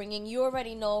upbringing. You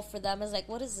already know for them is like,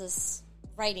 what is this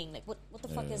writing? Like, what the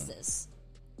fuck is this?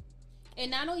 And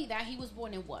not only that, he was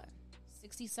born in what?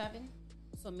 67?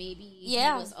 So maybe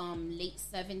Yeah. he was late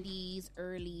 70s,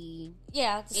 early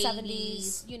Yeah, the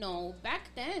 70s. 70s. You know, back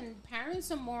then, parents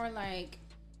are more like,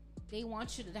 they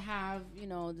want you to have, be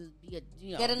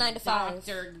a, Get a 9 to 5.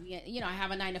 doctor,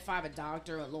 have a 9 to 5, a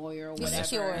doctor, a lawyer, or Be whatever.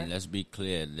 secure. And let's be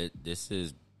clear, this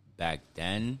is back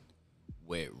then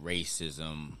with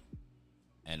racism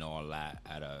and all that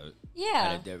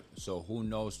Yeah. so who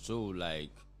knows too, like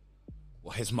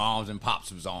what his moms and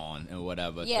pops was on and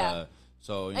whatever. Yeah.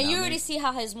 So And you already see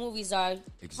how his movies are.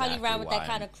 Probably ran with that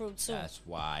kind of crew too. That's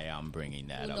why I'm bringing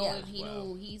that Who up. knows? as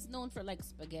well. He's known for like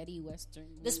spaghetti western.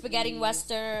 The spaghetti movies.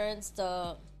 westerns,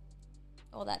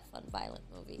 all that fun, violent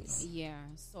movies. Yeah,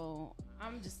 so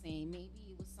I'm just saying maybe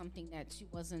it was something that she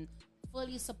wasn't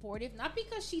fully supportive, not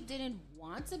because she didn't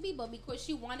want to be, but because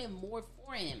she wanted more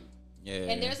for him. Yeah.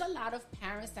 And there's a lot of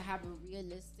parents that have a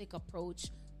realistic approach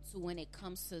to when it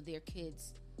comes to their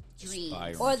kids' dreams.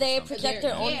 Aspire. Or they Something. project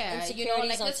their own Yeah,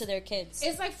 insecurities like onto their kids.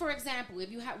 It's like, for example,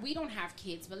 if you have, we don't have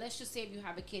kids, but let's just say if you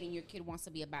have a kid and your kid wants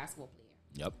to be a basketball player.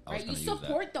 Yep. I was Right, you gonna use that.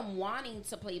 support them wanting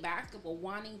to play basketball,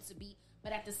 wanting to be,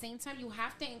 but at the same time, you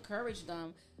have to encourage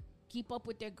them, keep up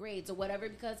with their grades or whatever.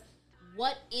 Because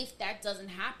what if that doesn't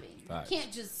happen? Facts. You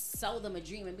can't just sell them a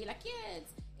dream and be like, yeah,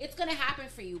 it's gonna happen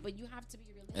for you, but you have to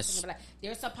be realistic. And be like,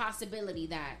 there's a possibility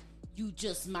that you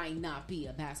just might not be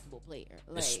a basketball player,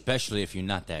 like. Especially if you're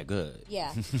not that good.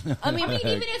 Yeah. I mean,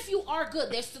 even if you are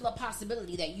good, there's still a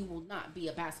possibility that you will not be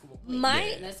a basketball player.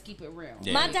 My- Let's keep it real.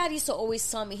 Yeah. My dad used to always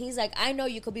tell me, he's like, I know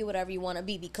you could be whatever you want to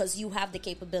be because you have the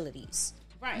capabilities.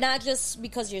 Right. Not just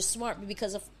because you're smart, but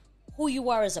because of who you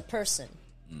are as a person.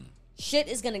 Shit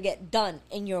is going to get done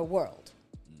in your world.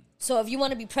 So if you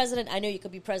want to be president, I know you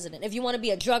could be president. If you want to be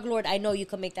a drug lord, I know you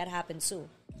could make that happen too.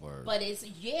 Word. But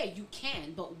you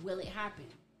can, but will it happen?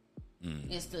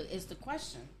 Is the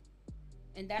question.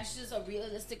 And that's just a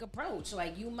realistic approach.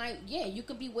 Like you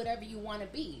can be whatever you want to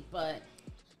be, but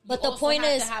But you the also point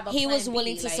have is, to have a he plan was B,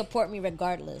 willing to like, support me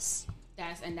regardless.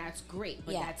 that's great,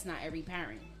 but Yeah. that's not every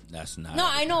parent, That's not. No,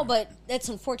 I know, but it's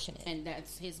unfortunate. and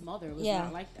that's his mother was Yeah.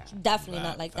 not like that, Definitely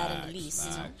not like that in the Facts, least.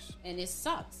 facts. and it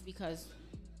sucks because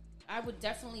I would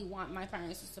definitely want my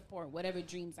parents to support whatever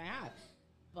dreams I have,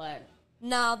 but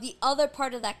Now, the other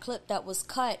part of that clip that was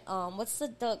cut, what's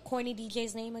the corny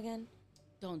DJ's name again?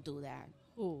 don't do that.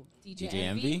 Who? DJ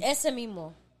Envy? Ese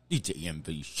mismo. DJ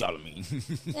Envy, Charlemagne.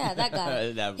 Yeah, that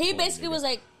guy. That He poor basically nigga. was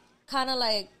like, kind of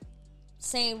like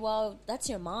saying, well, that's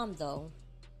your mom, though.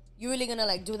 You really gonna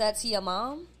like do that to your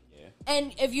mom? Yeah.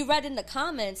 And if you read in the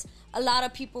comments, a lot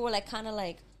of people were like, kind of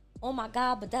like, oh my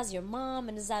God, but that's your mom,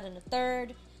 and is that in the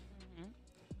third?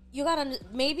 You gotta,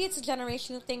 maybe it's a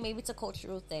generational thing, maybe it's a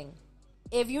cultural thing.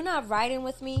 If you're not riding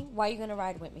with me, why are you gonna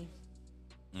ride with me?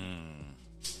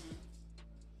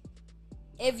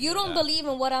 If you don't believe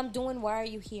in what I'm doing, why are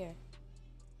you here?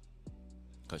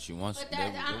 Because she wants. But they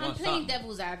I'm want playing something.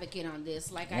 devil's advocate on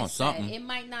this. Like I Want said, something. it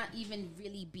might not even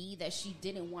really be that she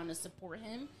didn't want to support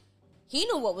him. He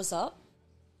knew what was up.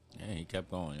 Yeah, he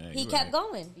kept going. Yeah, He you kept right.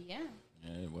 going. Yeah.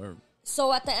 Yeah, it worked.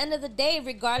 So at the end of the day,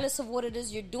 regardless of what it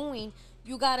is you're doing,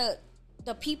 you gotta,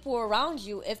 the people around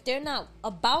you, if they're not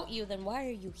about you, then why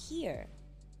are you here?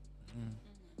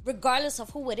 Regardless of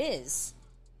who it is.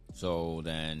 So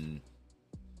then.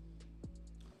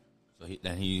 So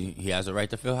he has a right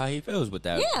to feel how he feels with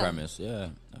that Yeah. premise. Yeah,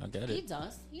 I get He it.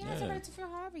 does. He has a Yeah. right to feel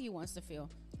however he wants to feel.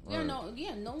 Word.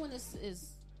 No one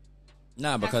is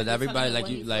Nah, has because to be everybody telling like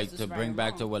him you what he like feels to is right bring and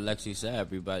back to wrong. what Lexi said.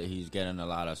 Everybody he's getting a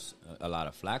lot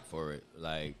of flack for it.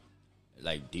 Like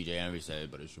DJ Envy said,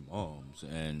 but it's your mom's,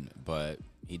 but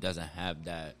he doesn't have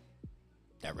that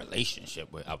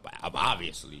relationship with.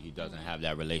 Obviously, he doesn't have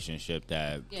that relationship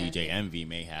that Yeah. DJ Envy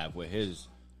may have with his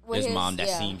With his- mom. That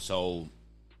yeah. seems so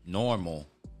normal.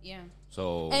 yeah.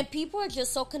 So And people are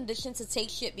just so conditioned to take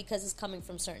shit because it's coming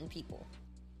from certain people.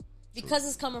 Because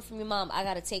it's coming from your mom, I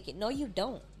gotta take it. No, you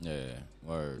don't. yeah,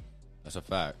 word. That's a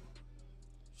fact.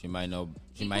 She might know.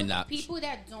 She might not. People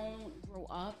that don't grow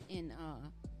up in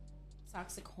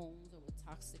toxic homes or with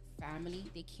toxic family,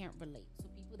 they can't relate. So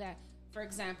people that, for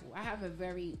example,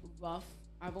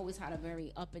 I've always had a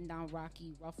very up and down,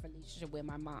 rocky, rough relationship with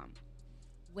my mom.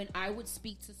 When I would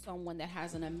speak to someone that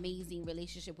has an amazing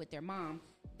relationship with their mom,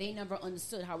 they never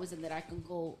understood how is it that I can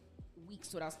go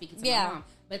weeks without speaking to Yeah. my mom.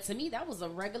 But to me, that was a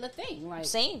regular thing. Like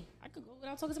Same. I could go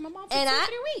without talking to my mom for And 2 I-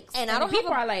 3 weeks. and I don't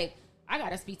people have a- are like, I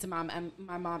gotta speak to my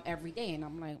mom every day, and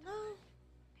I'm like,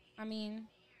 I mean,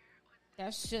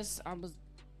 that's just I was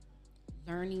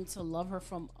learning to love her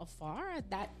from afar at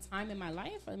that time in my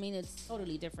life. I mean, it's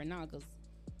totally different now because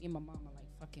me and my mom are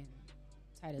like fucking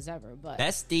tight as ever. But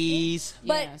Besties.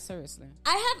 yeah, But- seriously,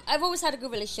 I've always had a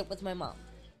good relationship with my mom.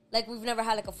 Like, we've never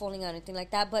had like a falling out or anything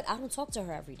like that, but I don't talk to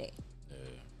her every day.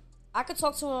 I could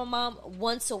talk to my mom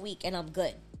once a week and I'm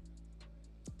good.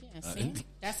 yeah. See,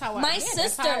 that's how My that's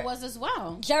sister- how I was as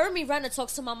well. Jeremy Renner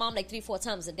talks to my mom like 3-4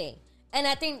 times a day. And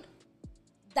I think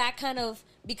that kind of,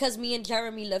 because me and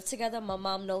Jeremy live together, my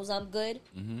mom knows I'm good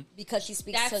because she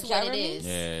speaks That's to what it Jeremy. is.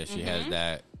 Yeah, she has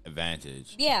that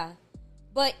advantage. Yeah.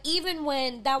 But even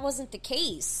when that wasn't the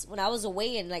case, when I was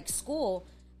away in like school,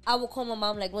 I would call my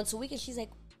mom like once a week and she's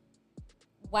like,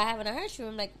 why haven't I heard you?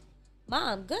 I'm like, Mom,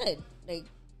 I'm good. Like,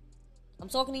 I'm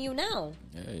talking to you now.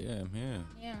 Yeah, I'm here.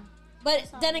 Yeah, But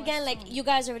then it again, was, like, you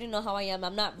guys already know how I am.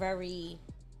 I'm not very,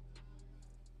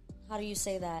 how do you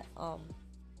say that?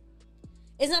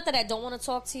 It's not that I don't want to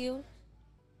talk to you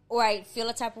or I feel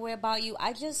a type of way about you.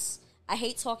 I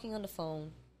hate talking on the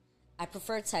phone. I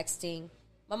prefer texting.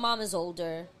 My mom is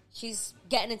older. She's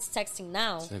getting into texting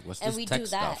now. It's like, what's and this we text do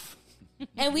that. stuff?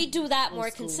 And we do that more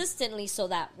school. consistently, so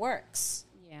that works.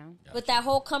 yeah. But that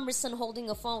whole cumbersome holding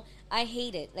a phone, I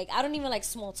hate it. Like, I don't even like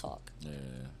small talk. Yeah.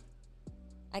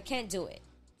 I can't do it.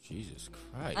 Jesus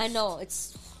Christ. I know,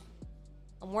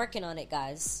 I'm working on it,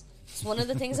 guys. It's one of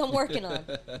the things I'm working on.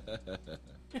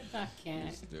 I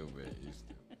can't. Stupid.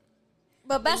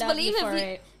 But best Love believe you for if you,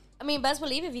 it. I mean, best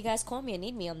believe if you guys call me and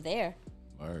need me, I'm there.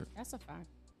 Word. That's a fact.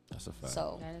 That's a fact.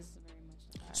 So That is very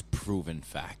much a fact. It's proven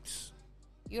facts.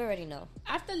 you already know.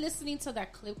 After listening to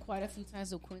that clip quite a few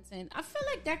times with Quentin, I feel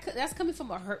like that's coming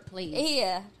from a hurt place.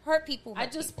 Yeah, hurt people. I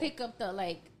hurt just people. pick up the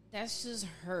like that's just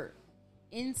hurt.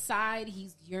 Inside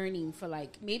he's yearning for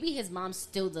like maybe his mom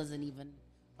still doesn't even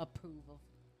approve of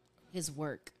his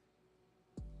work.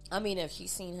 I mean, if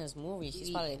she's seen his movie, she's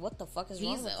probably like, "What the fuck is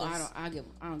wrong He's with I this?"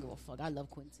 don't give a fuck. I love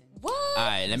Quentin. What? All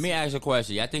right, let me ask you a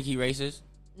question. Y'all think he racist?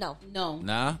 No, No.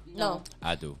 Nah? no,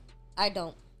 I do. I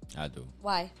don't. I do.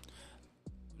 Why?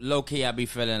 Low key, I be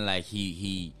feeling like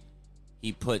he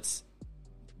puts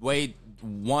the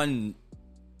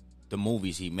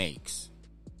movies he makes.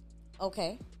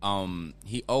 Okay.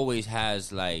 He always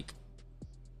has like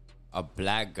a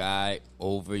black guy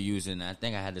overusing. I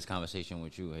think I had this conversation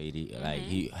with you, Haiti. Like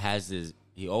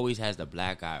he always has the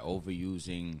black guy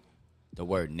overusing the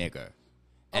word nigger.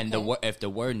 And Okay. if the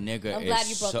word nigger I'm is glad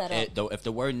you brought that up. if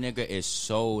the word nigger is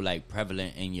so like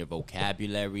prevalent in your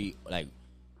vocabulary, like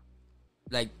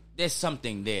there's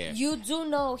something there. You do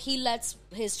know he lets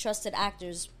his trusted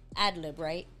actors ad-lib,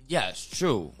 right? Yes,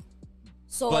 true.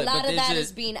 So But- a lot but of that this is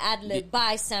is- being ad-libbed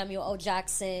by Samuel L.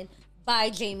 Jackson, by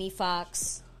Jamie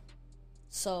Foxx.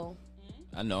 So,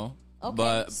 I know. okay.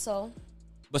 But so,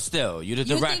 still, you're the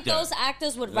you director. think those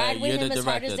actors would Like, ride with you're him the as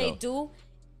hard as director, they do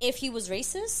if he was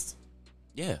racist?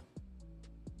 Yeah,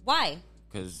 Why?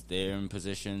 because they're in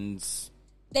positions.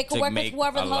 They could To work with make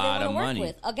whoever a the hell they lot want to of work money.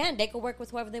 with. Again, they could work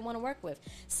with whoever they want to work with.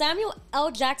 Samuel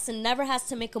L. Jackson never has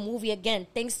to make a movie again,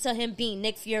 thanks to him being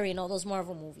Nick Fury in all those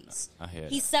Marvel movies. I hear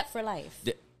He's set for life.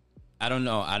 I don't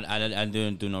know. I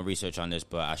didn't do no research on this,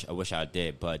 but I wish I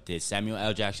did. But did Samuel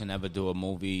L. Jackson ever do a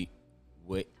movie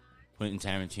with Quentin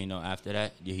Tarantino after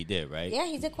that? Yeah, he did, right? Yeah,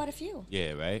 he did quite a few.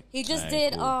 Yeah, right? He just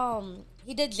Alright, did, cool.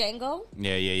 he did Django.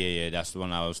 Yeah. That's the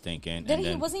one I was thinking. Then And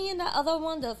then, wasn't he in that other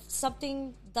one, the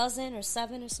something dozen or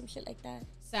seven or some shit like that?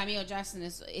 Samuel Jackson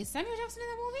is Samuel Jackson in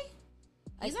that movie?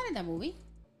 He's not in that movie.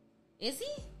 Is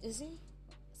he? Is he?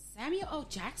 Samuel L.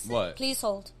 Jackson? what? Please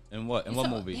hold. In what? In what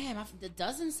movie? Damn, the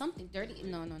dozen something dirty.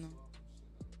 No.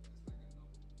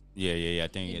 Yeah. I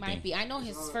think It I might think. be. I know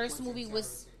his first movie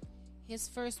with him.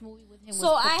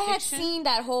 So was I Pulp had Fiction. seen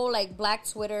that whole like black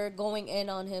Twitter going in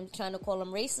on him, trying to call him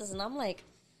racist, and I'm like,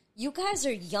 you guys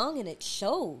are young and it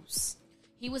shows.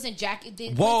 He was in Jackie.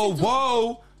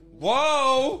 Whoa!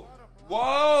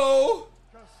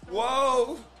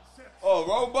 Oh,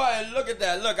 wrong button. Look at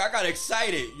that. Look, I got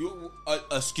excited. You,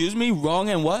 excuse me, wrong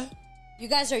and what? You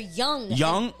guys are young.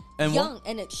 Young and young, what?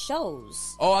 and it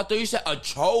shows. Oh, I thought you said a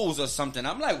chose or something.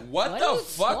 I'm like, what What the are you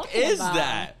fuck talking is about?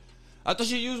 that? I thought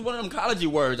you used one of them college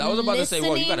words. I was about to say,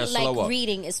 well, you gotta Listening, slow like up.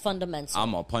 reading is fundamental.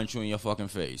 I'm gonna punch you in your fucking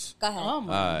face. Go ahead. Oh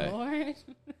my Alright. lord!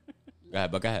 Go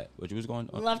ahead, but go ahead. What you was going?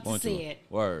 Love to going see through? it.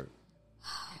 Word.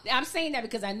 I'm saying that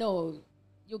because I know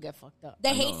you'll get fucked up. The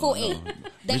hateful eight.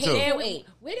 The Me too. hateful eight.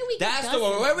 Where did we? That's get the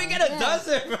dozen one. Where we get a Yeah.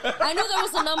 dozen? I knew there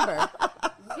was a number.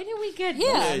 Where did we get?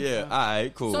 Yeah. Yeah. All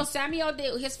right, cool. So Samuel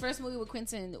did his first movie with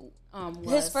Quentin.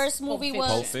 Was His first Pulp movie Fiction.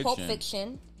 was Pulp Pulp Fiction.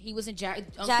 Fiction. He was in Jackie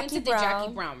Jackie Quentin did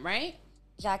Jackie Brown. Brown, right?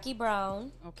 Jackie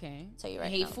Brown. Okay. Tell you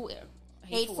right Hateful, now.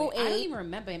 Hateful Hateful Eight. I don't Eight. even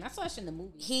remember him. I saw that shit in the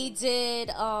movie. He did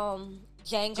Django.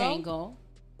 Django.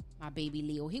 My baby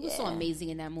Leo. He was so Yeah. amazing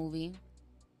in that movie.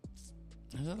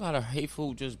 There's a lot of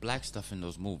hateful, just black stuff in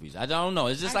those movies. I don't know.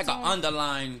 It's just I like an don't-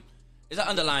 underlying. It's an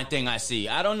underlying thing I see.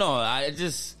 I don't know. I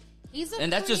just. He's a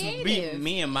And that's just creative.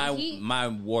 me and my He- my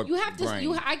warped You have to.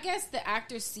 brain. I guess the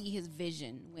actors see his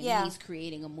vision when Yeah. he's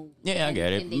creating a movie. Yeah, I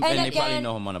get it. And And they- they probably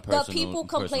know him on a personal- the people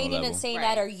personal complaining level. and saying Right.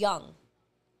 that are young.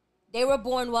 They were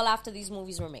born well after these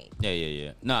movies were made.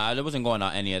 Yeah. No, I wasn't going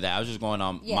on any of that. I was just going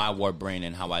on Yeah. my warped brain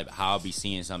and how I'll be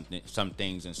seeing some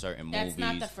things in certain That's movies.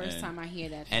 not the first and- time I hear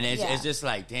that. And it's, Yeah. it's just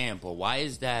like, damn, but why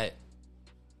is that?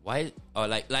 Why? Or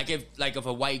like if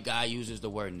a white guy uses the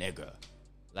word nigger,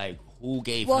 like who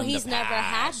gave Well, him he's the never had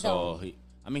pass? them. Or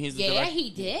I mean, he's the Yeah, direct- he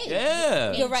did.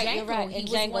 Yeah. You're In right. Django, You're right. he In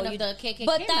was Django, one of the KKK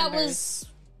but that members. was.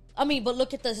 I mean, but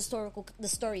look at the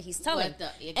story he's telling,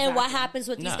 Exactly. and what happens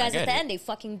with these Nah, I guys get at the it. end? They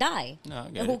fucking die. No, I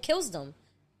get and who it. kills them?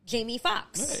 Jamie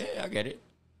Foxx. Yeah, I get it.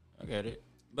 But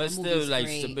That still, movie's like,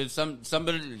 great. but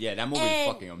somebody, yeah, that movie is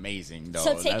And fucking amazing, though.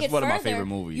 So take That's it one further. of my favorite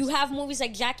movies. You have movies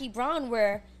like Jackie Brown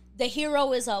where the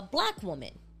hero is a black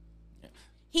woman.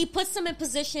 He puts them in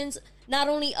positions not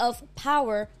only of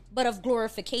power but of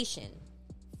glorification.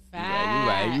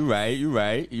 You're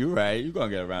right. You're gonna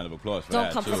get a round of applause for Don't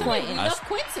that come too. for Quentin. We I- love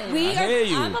Quentin. We I are, hear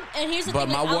you. and here's the but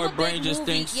thing: my I'm a warped big brain just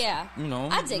movie- thinks, yeah, you know,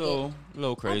 I dig a little, it.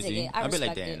 little crazy. I dig it. I I'd be like,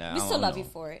 respect damn, it. nah, We I still don't love know. you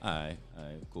for it. All right,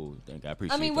 cool. Thank you. I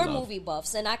appreciate. I mean, the we're love. movie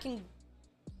buffs, and I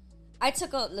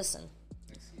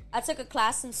took a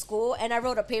class in school, and I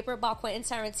wrote a paper about Quentin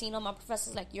Tarantino. My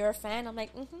professor's like, "You're a fan?" I'm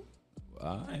like, "Mm-hmm."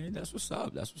 All right, that's what's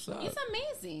up. He's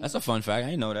amazing. That's a fun fact.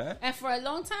 I didn't know that. And for a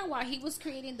long time, while he was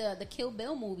creating the Kill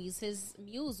Bill movies, his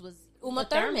muse was Uma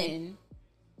Thurman.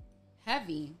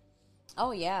 Heavy.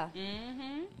 Oh yeah.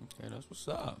 Okay, that's what's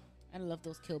up. I love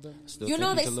those Kill Bill movies. Still You know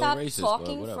think they it's a little stopped racist,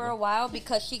 talking but for whatever. a while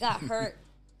because she got hurt.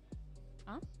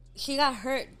 Huh? She got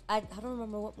hurt. I don't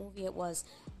remember what movie it was.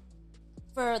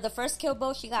 For the first Kill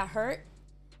Bill, she got hurt,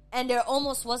 and there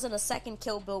almost wasn't a second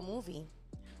Kill Bill movie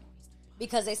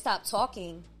because they stopped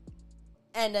talking.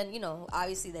 And then,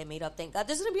 obviously they made up. Thank God,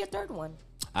 there's gonna be a third one.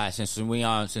 All right, since we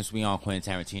on Quentin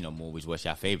Tarantino movies, what's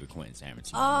your favorite Quentin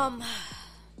Tarantino? movie?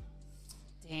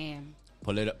 Damn.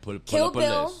 Pull it up. Pull Kill up a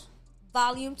Bill, list.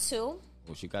 Volume 2.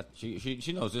 Well,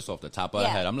 she knows this off the top of her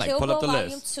head. I'm like, Kill pull Bill, up the Volume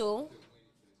list. 2.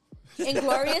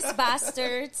 Inglorious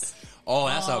Bastards. Oh,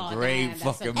 that's a great damn, that's a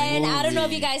fucking great- And movie. I don't know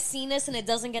if you guys seen this, and it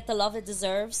doesn't get the love it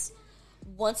deserves.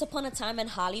 Once Upon a Time in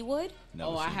Hollywood.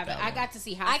 Never Oh, I seen haven't. that I one. got to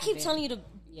see half I of keep it. telling you to.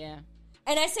 Yeah.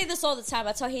 And I say this all the time.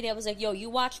 I tell Haiti, I was like, yo, you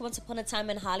watch Once Upon a Time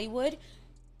in Hollywood.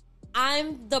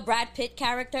 I'm the Brad Pitt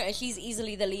character, and she's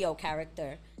easily the Leo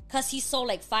character. Because he's so,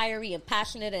 like, fiery and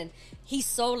passionate, and he's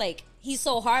so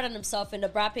hard on himself. And the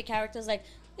Brad Pitt character's like,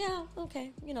 yeah,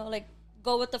 okay. Like,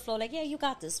 go with the flow. Like, yeah, you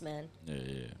got this, man. Yeah.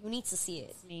 You need to see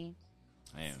it. Me.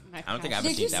 Damn. My I don't think I passion.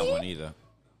 ever Did you seen that see one it? either.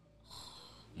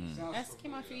 That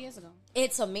came out a few years ago.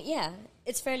 Yeah,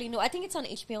 it's fairly new. I think it's on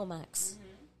HBO Max.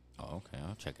 Oh, okay.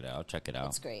 I'll check it out.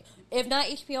 It's great. If not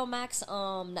HBO Max,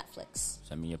 Netflix.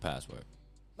 Send me your password.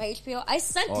 My HBO, I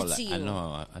sent Oh, it to you. I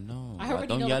know. I already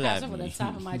Don't know the yell at password from the me.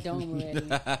 top of my dome already.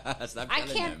 Stop I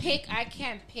yelling can't at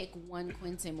me. pick one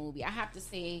Quentin movie. I have to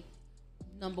say,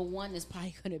 number one is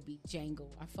probably gonna be Django.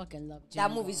 I fucking love Django.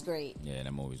 That movie's great. Yeah,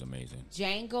 that movie's amazing.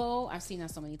 Django. I've seen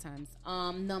that so many times.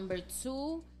 Number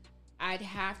two, I'd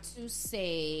have to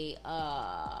say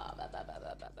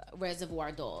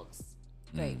Reservoir Dogs.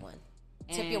 Great one.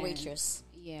 Tip your And- waitress.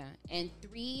 Yeah, and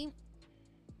three,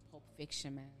 Pulp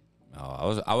Fiction, man.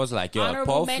 Oh, I was like, yo,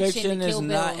 Honorable Pulp mention Fiction to is Kill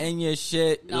not Bill. in your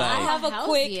shit. No, like, I have a hells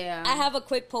quick. yeah. I have a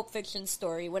quick Pulp Fiction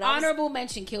story. When I was, Honorable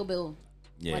mention, Kill Bill.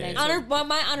 yeah.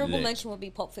 my honorable Lit. mention would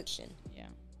be Pulp Fiction. Yeah.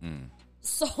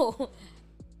 So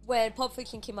when Pulp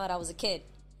Fiction came out, I was a kid,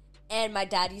 and my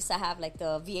dad used to have like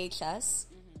the VHS.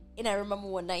 And I remember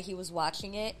one night he was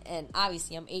watching it, and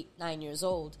obviously I'm 8-9 years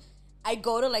old. I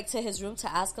go to his room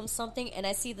to ask him something, and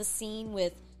I see the scene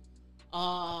with,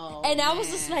 Oh, and I was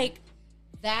just man. like,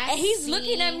 That and he's scene-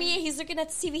 looking at me, and he's looking at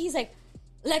the TV. He's like,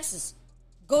 Lexus,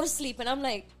 go to sleep, and I'm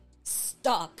like,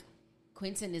 stuck.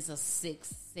 Quentin is a sick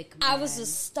man. I was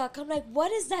just stuck. I'm like,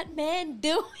 what is that man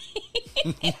doing?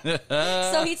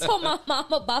 So he told my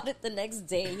mom about it the next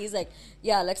day. He's like,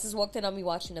 yeah, Alexis walked in on me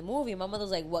watching a movie. My mother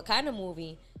was like, what kind of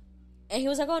movie? And he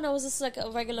was like, oh, no, it was just like a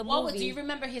regular movie. Do you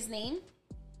remember his name?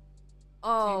 Do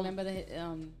you remember the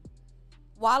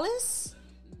Wallace?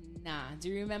 Nah. Do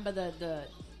you remember the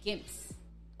Gimps?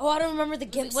 Oh, I don't remember the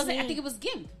Gimp. Was it? I think it was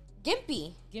Gimp.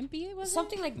 Gimpy. Gimpy was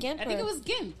Something it? like Gimp. I think it was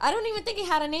Gimp. I don't even think he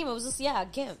had a name. It was just,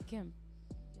 Gimp. Gimp.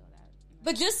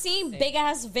 But just seeing big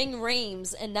ass Ving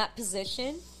Rhames in that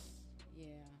position, Yeah.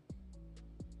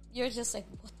 you're just like,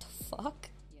 what the fuck?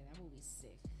 Yeah, that movie's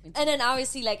sick. And then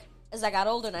obviously, like, as I got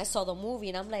older and I saw the movie,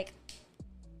 and I'm like,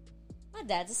 my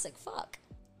dad's a sick fuck.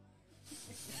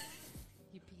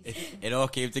 It all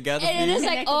came together. And it is like,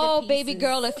 Connected oh, the baby pieces.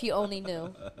 girl, if you only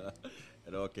knew.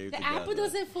 It all came The together. apple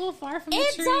doesn't fall far from the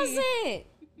It tree. doesn't.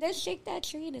 Let's shake that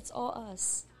tree and it's all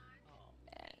us.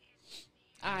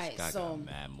 All right, God so got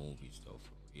mad movies though.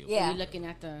 For real. Yeah. you're looking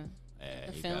at the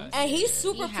Yeah, he films? got- And he's yeah.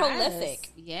 super He has. prolific.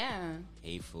 Yeah.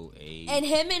 Hateful Eight. And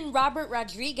him and Robert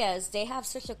Rodriguez, they have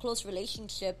such a close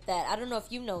relationship that I don't know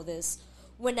if you know this.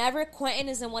 Whenever Quentin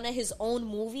is in one of his own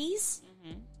movies,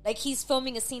 like he's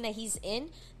filming a scene that he's in,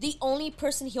 the only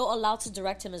person he'll allow to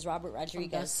direct him is Robert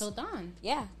Rodriguez. Dusk Till Dawn.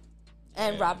 Yeah.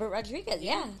 And Yeah. Robert Rodriguez,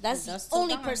 yeah. That's Dusk the Till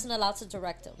only Dawn. person allowed to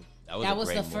direct him. That a was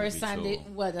great the first movie, time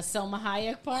too. the Selma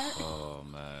Hayek part. Oh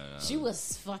man. She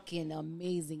was fucking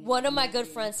amazing. One of my good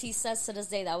friends, he says to this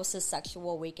day that was his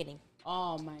sexual awakening.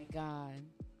 Oh my god,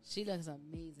 she looks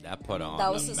amazing. That in put her on That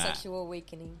the was his map. sexual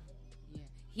awakening. Yeah,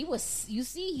 he was. You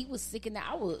see, he was sick in that.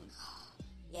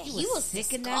 Yeah, He he was was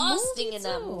sick in disgusting that movie, in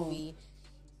that too. movie.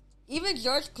 Even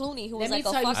George Clooney, who was Let me like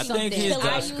a tell you I fucking think he's something.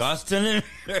 I used- disgusting in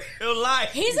real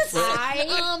life. He's into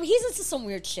I- he's into some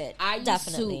weird shit. I used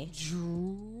Definitely. to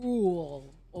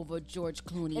drool over George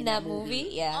Clooney In that movie,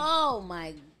 yeah. Oh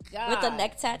my god, With the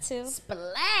neck tattoo.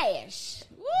 splash.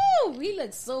 Woo, he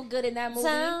looked so good in that movie.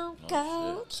 Don't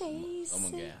go Someone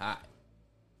chasing. get hot.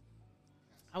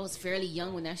 I was fairly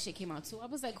young when that shit came out too. I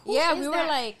was like, who Yeah, is we were that?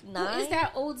 like Who 9. is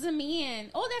that old Zamian?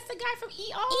 Oh, that's the guy from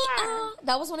ER.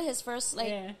 That was one of his first like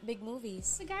Yeah. big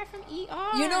movies. The guy from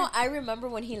ER. You know, I remember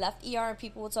when he left ER and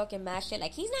people were talking mad shit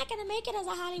like he's not gonna make it as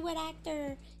a Hollywood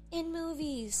actor in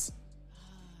movies.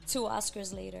 2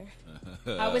 Oscars later.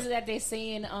 how is it that they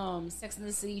saying Sex and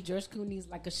the City? George Clooney's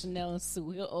like a Chanel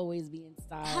suit. He'll always be in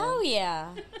style. Hell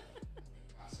yeah.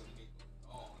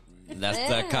 That's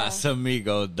Yeah. the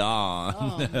Casamigo Dawn.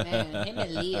 Oh man, him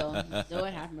and Leo.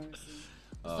 Lord have mercy.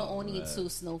 It's the only 2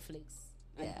 snowflakes.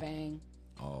 I Yeah. bang.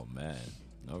 Oh man.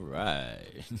 All right.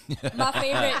 My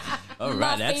favorite All my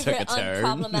right, that took favorite a turn.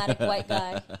 unproblematic white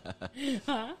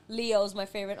guy. Leo's my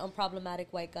favorite unproblematic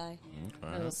white guy.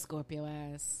 Little Scorpio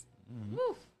ass.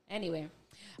 Woo. Anyway.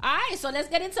 All right, so let's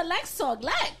get into Lex Talk.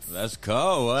 Lex. Let's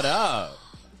go. What up?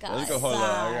 Let's go. Hold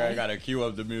on. Guys. I gotta cue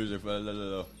up the music for a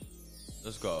little.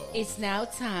 Let's go. It's now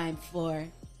time for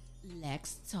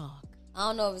Lex Talk. I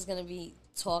don't know if it's gonna be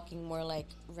talking more like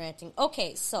ranting.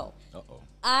 Okay, so Uh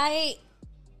oh.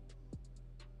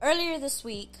 earlier this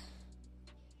week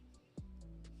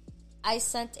I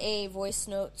sent a voice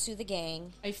note to the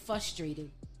gang, I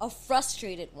frustrated. a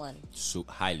frustrated one. So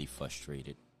highly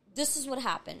frustrated. This is what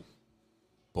happened.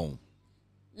 Boom.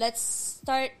 Let's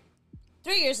start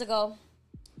 3 years ago.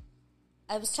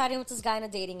 I was chatting with this guy in a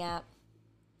dating app,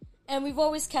 and we've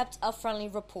always kept a friendly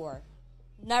rapport.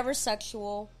 Never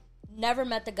sexual, never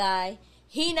met the guy.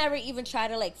 He never even tried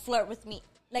to like flirt with me.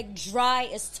 Like dry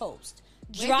as toast.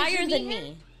 Where did Drier you than meet him?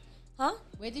 me. Huh?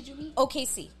 Where did you meet?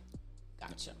 OKC.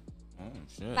 Gotcha. Oh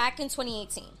shit. Back in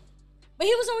 2018. But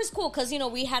he was always cool because, you know,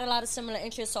 we had a lot of similar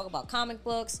interests, talk about comic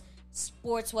books,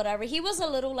 sports, whatever. He was a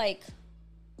little like,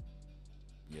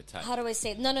 You're tight. how do I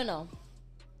say it? No.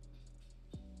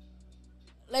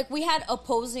 Like, we had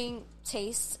opposing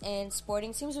tastes in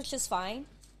sporting teams, which is fine.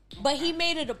 But he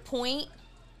made it a point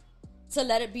to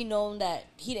let it be known that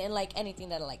he didn't like anything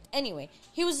that I liked. Anyway,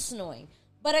 he was just annoying.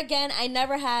 But again,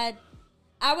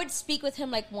 I would speak with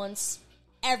him like once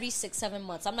every 6-7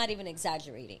 months. I'm not even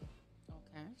exaggerating.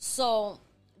 Okay. So,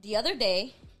 the other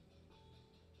day,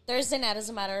 Thursday night, as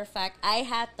a matter of fact, I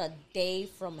had the day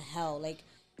from hell. Like,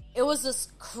 it was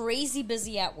just crazy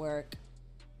busy at work.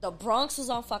 The Bronx was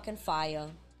on fucking fire.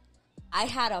 I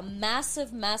had a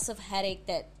massive, massive headache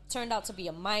that turned out to be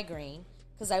a migraine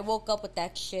because I woke up with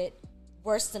that shit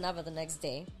worse than ever the next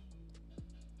day.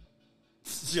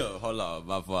 Yo, hold on,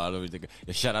 my fault. Let me think.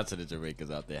 Yo, shout out to the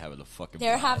Jamaicans out there having a fucking.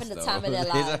 They're blast, having the though. time of their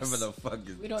They're lives. having a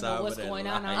fucking. We don't know time what's of their going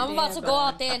on lives. out I'm about to go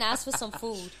out there and ask for some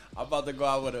food. I'm about to go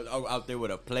out there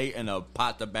with a plate and a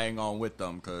pot to bang on with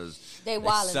them because They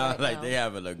wildin' sound right like now. they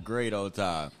having a great old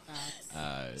time.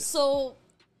 So,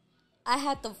 I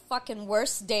had the fucking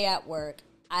worst day at work.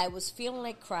 I was feeling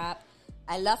like crap.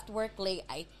 I left work late.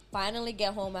 I finally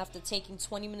get home after taking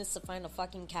 20 minutes to find a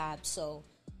fucking cab. So,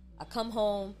 I come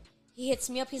home. He hits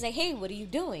me up. He's like, hey, what are you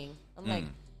doing? I'm like,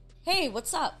 hey,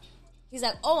 what's up? He's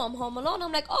like, oh, I'm home alone.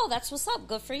 I'm like, oh, that's what's up.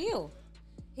 Good for you.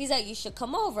 He's like, you should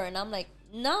come over. And I'm like,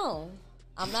 no,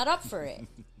 I'm not up for it.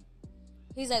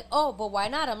 He's like, oh, but why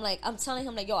not? I'm telling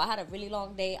him, like, yo, I had a really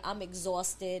long day. I'm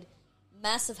exhausted.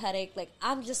 massive headache. Like,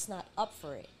 I'm just not up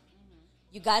for it.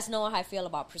 You guys know how I feel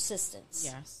about persistence.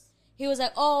 Yes. He was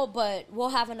like, oh, but we'll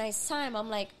have a nice time. I'm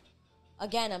like,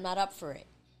 again, I'm not up for it.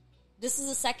 This is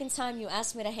the second time you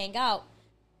asked me to hang out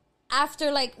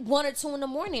after like 1 or 2 in the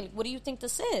morning. What do you think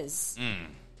this is?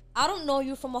 I don't know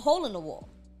you from a hole in the wall.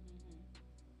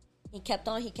 He kept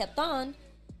on.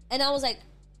 And I was like,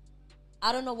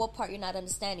 I don't know what part you're not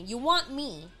understanding. You want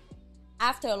me,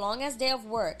 after a long ass day of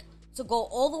work, to go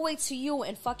all the way to you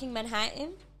in fucking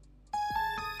Manhattan?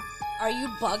 Are you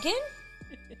bugging?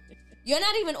 You're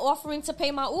not even offering to pay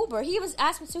my Uber. He was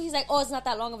asking me to. He's like, oh, it's not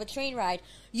that long of a train ride.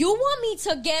 You want me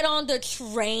to get on the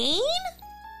train?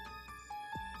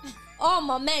 Oh,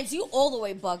 my man, you all the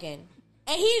way bugging.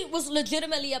 And he was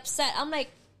legitimately upset. I'm like,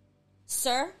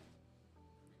 sir,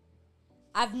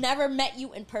 I've never met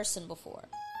you in person before.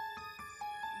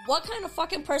 What kind of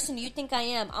fucking person do you think I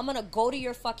am? I'm gonna go to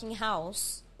your fucking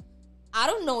house. I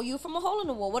don't know you from a hole in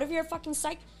the wall. What if you're a fucking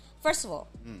psych? First of all,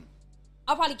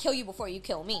 I'll probably kill you before you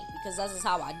kill me, because that's just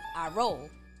how I roll.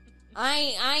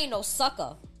 I ain't no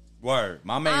sucker. Word.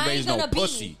 My man raised no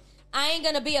pussy. I ain't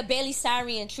gonna be a Bailey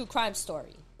Sarian true crime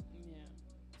story. Yeah.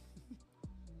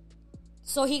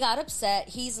 So he got upset.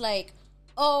 He's like,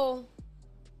 oh,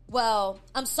 well,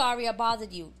 I'm sorry I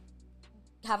bothered you.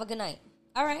 Have a good night.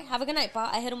 All right, have a good night, pa.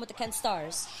 I hit him with the Ken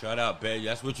Stars. Shut up, babe.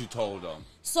 That's what you told them.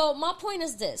 So my point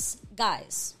is this,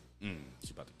 guys. She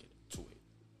about to get into it.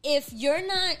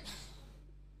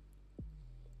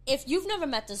 If you've never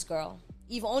met this girl,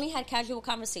 you've only had casual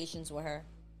conversations with her,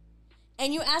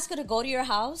 and you ask her to go to your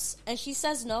house, and she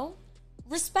says no,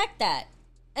 respect that.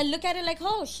 And look at it like,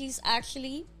 oh, she's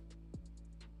actually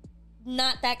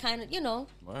not that kind of,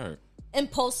 Word.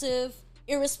 impulsive,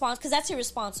 irresponsible, because that's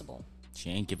irresponsible. She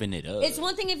ain't giving it up. It's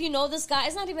one thing if you know this guy.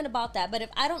 It's not even about that. But if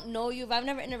I don't know you, if I've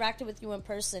never interacted with you in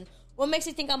person, what makes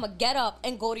you think I'm going to get up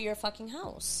and go to your fucking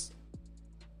house?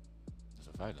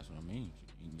 That's a fact. That's what I mean.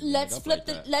 Let's flip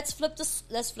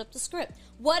the script.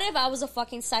 What if I was a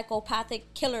fucking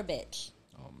psychopathic killer bitch?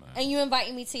 Oh, man. And you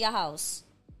inviting me to your house?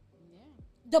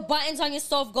 The buttons on your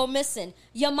stove go missing.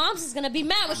 Your mom's is gonna be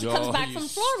mad when she comes back from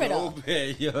Florida.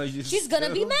 She's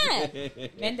gonna be mad.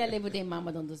 Men that live with their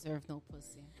mama don't deserve no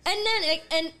pussy.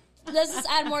 And let's just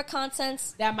add more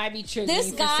content. That might be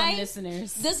triggering for some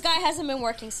listeners. This guy hasn't been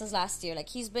working since last year. Like,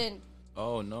 he's been.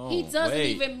 Oh no. He doesn't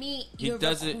even meet your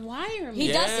doesn't. requirements.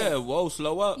 He doesn't. Whoa,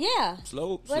 slow up. Yeah.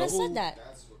 Slow. But I said that.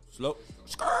 Slow.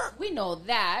 We know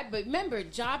that, but remember,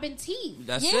 job and teeth.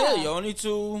 That's Yeah. it. You only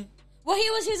two. Well,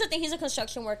 here's the thing. He's a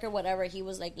construction worker, whatever. He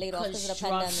was like laid off because of the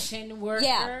pandemic. Construction worker.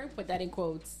 Yeah. Put that in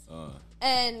quotes.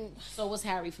 And So was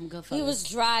Harry from Goodfellas. he was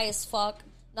dry as fuck.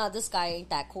 No, this guy ain't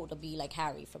that cool to be like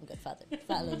Harry from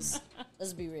Goodfellas.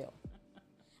 Let's be real.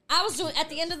 At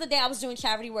the end of the day, I was doing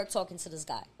charity work talking to this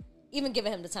guy. Even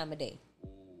giving him the time of day.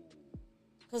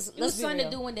 Because There was something to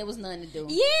do when there was nothing to do.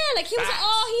 Yeah, like he was like,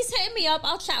 oh, he's hitting me up.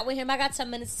 I'll chat with him. I got 10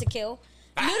 minutes to kill.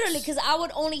 Literally, because I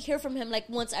would only hear from him like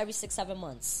once every 6-7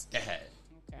 months. Okay.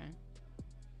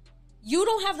 You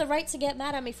don't have the right to get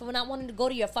mad at me for not wanting to go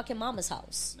to your fucking mama's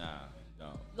house. Nah, no.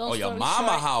 Long Oh, your story mama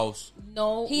short, house.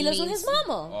 No. He lives with his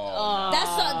mama.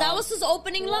 That was his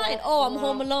opening line. Oh, I'm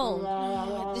home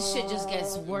alone. This shit just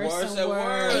gets worse Worse and and worse.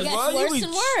 worse. It gets Why worse you-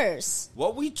 and worse.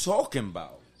 What we talking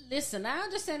about? Listen, I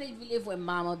understand that you live with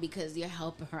mama because you're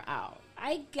helping her out.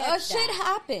 I get that. Shit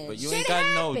happens. But you Shit ain't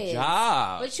got no happens.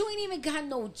 job. But you ain't even got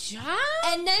no job.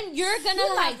 And then you're gonna You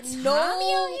have like no.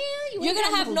 Tommy out here? You You're ain't gonna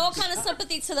got have no no job. kind of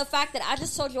sympathy to the fact that I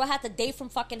just told you I had to date from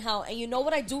fucking hell, and you know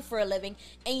what I do for a living,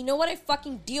 and you know what I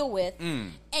fucking deal with,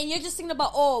 and you're just thinking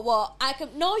about, oh well, I can.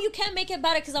 No, you can't make it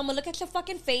better because I'm gonna look at your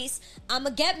fucking face. I'm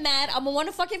gonna get mad. I'm gonna want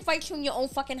to fucking fight you in your own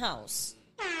fucking house.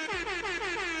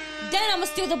 Then I'm gonna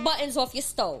steal the buttons off your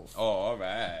stove. Oh, all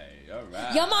right.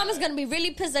 Your mom is gonna be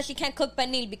really pissed that she can't cook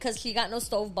pernil because she got no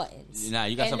stove buttons. Nah,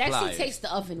 you got And some Lexi pliers. takes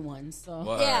the oven one, so.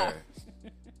 Word. Yeah.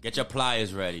 Get your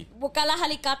pliers ready. Bukala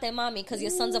halikate, mommy, because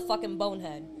your son's a fucking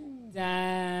bonehead.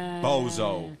 Damn.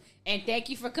 Bozo. And thank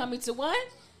you for coming to what?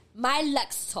 My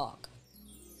Lex talk.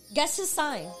 Guess his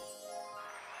sign.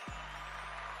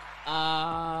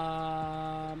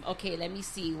 Okay, let me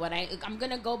see what I'm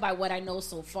gonna go by what I know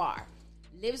so far.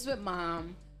 Lives with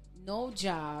mom, no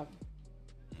job,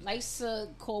 likes to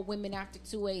call women after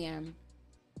 2 a.m.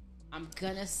 I'm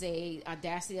gonna say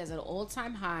audacity is at an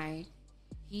all-time high.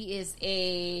 He is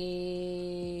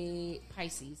a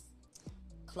Pisces.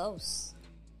 Close.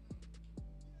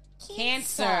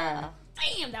 Cancer.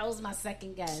 Damn, that was my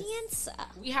second guess. Cancer.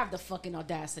 We have the fucking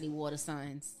audacity water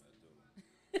signs.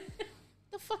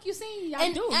 The fuck you saying? I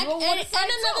And, do. and, You're and, one and side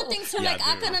another too. thing too, Yeah, like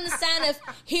I I do. can understand if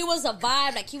he was a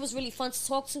vibe, like he was really fun to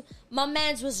talk to. My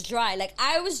man's was dry. Like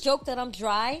I always joke that I'm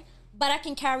dry, but I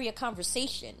can carry a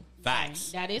conversation.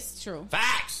 Facts. That is true.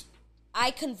 Facts.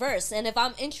 I converse, and if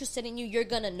I'm interested in you, you're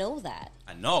gonna know that.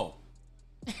 I know.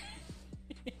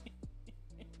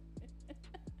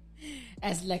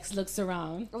 As Lex looks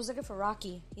around. I was looking for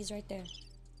Rocky. He's right there.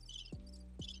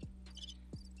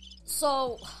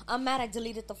 So I'm mad I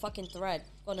deleted the fucking thread.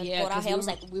 Yeah, because I was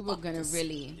like, we were fuck gonna this.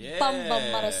 really. Yeah. Bum,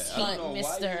 bum, butter, I slut, don't know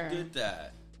mister. why you did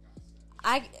that.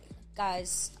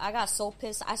 Guys, I got so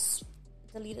pissed.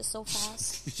 Deleted so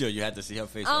fast. Yo, you had to see her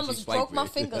face. I when she almost swiped broke my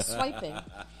it. finger swiping.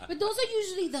 But those are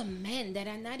usually the men that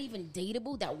are not even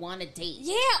dateable that want to date.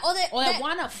 Yeah, or that, Or that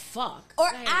want to fuck. or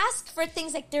Like, ask for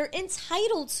things like they're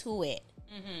entitled to it.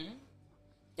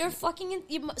 They're fucking,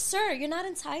 sir. You're not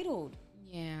entitled.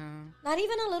 Yeah. Not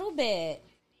even a little bit.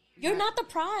 You're not the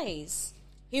prize.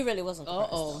 He really wasn't the prize.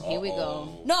 Uh-oh. Here we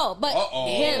go. No, but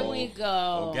Here him. we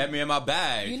go. Don't get me in my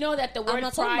bag. You know that the word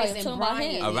not talking about prize you, I'm and talking about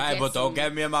Brian. him. All right, it but gets don't him-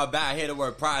 get me in my bag. I hear the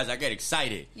word prize. I get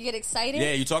excited. You get excited?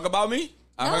 Yeah, you talk about me?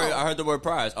 No. I heard the word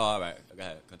prize. Oh, all right. Go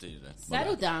ahead. Continue then. My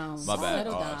Settle bad. down. My bad.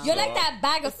 Settle Oh, down. You're like that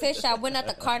bag of fish I win at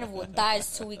the carnival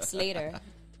dies 2 weeks later.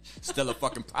 Still a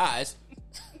fucking prize.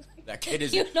 That kid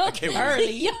is. You know, that kid was-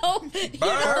 Burley.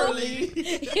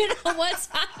 You know what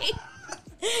time?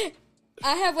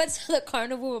 I had went to the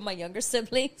carnival with my younger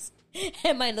siblings,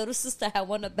 and my little sister had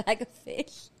won a bag of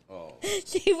fish. Oh.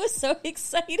 She was so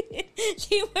excited.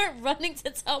 She went running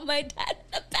to tell my dad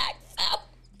the bag fell.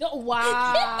 Wow.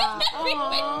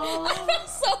 I felt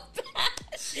so bad.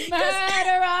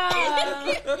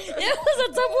 Murderer. It was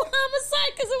a double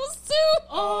homicide because it was two.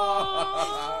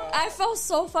 Oh. I felt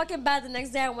so fucking bad. The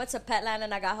next day I went to Petland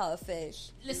and I got her a fish.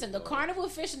 Listen, the carnival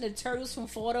fish and the turtles from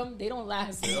Fordham, they don't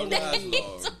last. They don't long.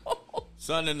 last long.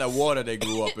 Something in the water they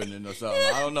grew up in or something.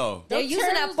 I don't know. They're Them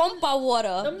using that turtles- pompa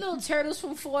water. Them little turtles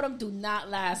from Fordham do not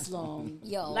last long.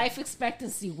 Yo. Life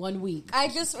expectancy 1 week. I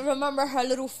just remember her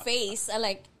little face and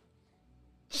like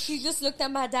she just looked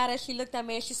at my dad and she looked at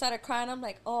me and she started crying. I'm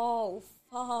like, oh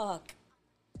fuck,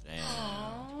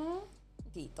 Damn.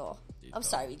 Tito. I'm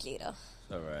sorry, Jada.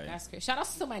 All right. That's great. Shout out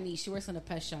to my niece. She works in a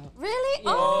pet shop. Really?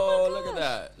 Oh, Oh, my look at gosh.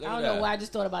 that. Look I at don't know that. why I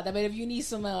just thought about that, but if you need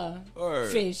some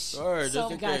Word. fish, Word, just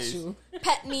some in got case. you.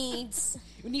 Pet needs.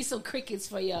 You need some crickets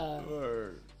for your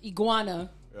Word. iguana.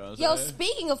 You know what I'm Yo, saying?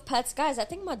 speaking of pets, guys, I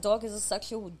think my dog is a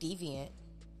sexual deviant.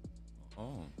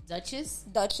 Oh. Duchess.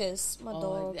 Duchess, my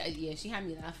Oh, dog. yeah, she had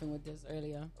me laughing with this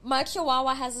earlier. My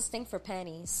chihuahua has this thing for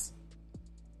panties.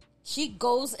 She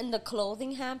goes in the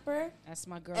clothing hamper That's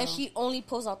my girl. and she only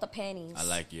pulls out the panties. I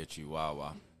like your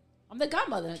chihuahua. I'm the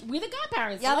godmother. We're the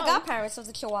godparents. Yeah, the Hello. godparents of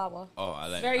the chihuahua. Oh, I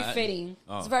like Very I- fitting.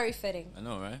 Oh, It's very fitting. I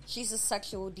know, right? She's a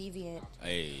sexual deviant.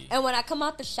 Hey. And when I come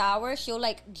out the shower, she'll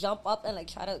like jump up and like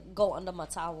try to go under my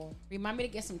towel. Remind me to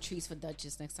get some trees for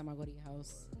Duchess next time I go to your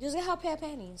house. Just get her a pair of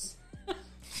panties.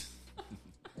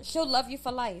 She'll love you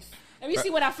for life. Let me see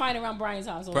what I find around Brian's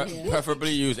house over here.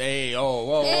 Preferably use. Hey, oh,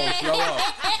 whoa, whoa, slow up,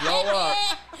 slow up,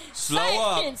 slow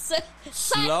up, Silence. slow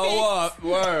Silence. up.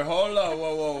 Word, hold up,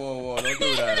 whoa.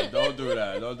 Don't do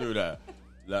that. Don't do that.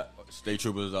 State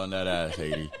troopers on that ass,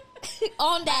 Haiti.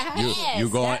 On that ass. You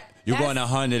going? You going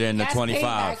 100 and the That's payback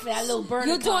 25. for that little burner.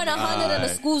 You're doing comment. 100 in the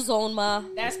Alright. school zone, ma.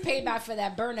 That's payback for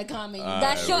that burner comment. That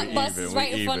Alright, short we bus even, is we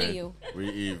right in front of even. you. We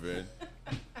even.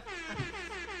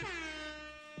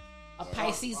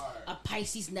 A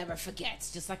Pisces never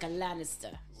forgets, just like a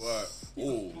Lannister. What?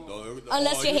 Ooh,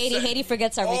 Unless you're Haiti. Haiti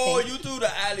forgets everything. Oh, you threw the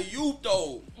alley oop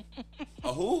though.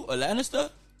 A who? A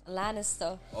Lannister?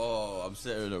 Lannister. Oh, I'm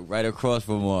sitting right across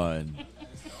from one.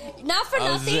 Not for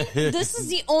I was nothing. saying- This is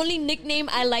the only nickname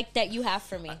I like that you have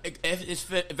for me. It's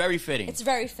very fitting. It's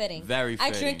very fitting. Very I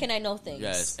fitting. drink and I know things.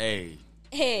 Yes. Hey.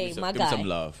 Hey, my Give me guy. some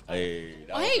love. Hey.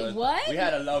 that was Hey, good. what? We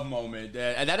had a love moment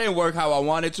there. And that didn't work how I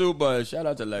wanted to, but shout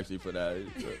out to Lexi for that.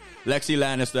 Lexi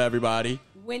Lannister, everybody.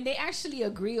 When they actually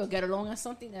agree or get along on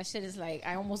something, that shit is like,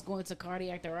 I almost go into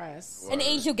cardiac arrest. An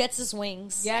angel gets his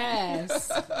wings.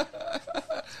 Yes.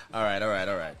 All right.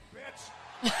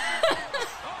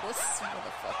 This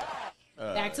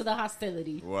motherfucker. Back to the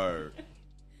hostility. Word.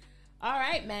 All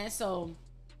right, man. So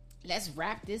let's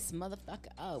wrap this motherfucker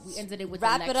up. We ended it with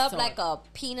Wrap the it Lex up talk. like a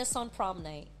penis on prom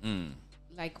night.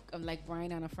 like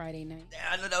Brian on a Friday night. Yeah,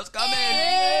 I knew that was coming.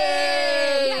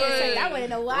 I haven't said that one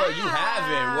in a while. Word, you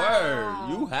haven't. Word.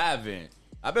 You haven't.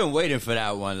 I've been waiting for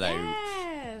that one. Like,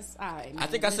 Yes. All right. I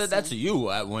think I said that to you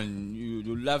when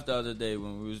you left the other day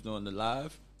when we was doing the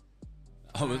live.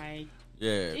 I was,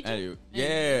 yeah. Did you? Anyway, Yeah,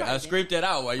 yeah. you I probably screamed it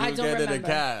out while you I was don't getting in the remember.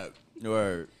 cab.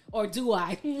 Word. Or do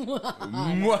I?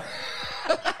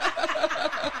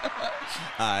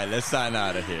 right, let's sign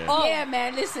out of here. Oh. Yeah,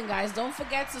 man. Listen, guys, don't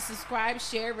forget to subscribe,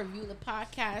 share, review the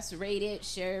podcast, rate it,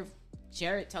 share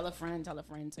it, tell a friend, tell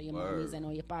your Word. mommies and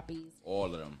all your poppies. All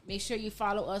of them. Make sure you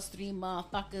follow us three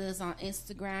motherfuckers on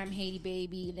Instagram, Haiti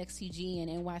Baby, Lexi G, and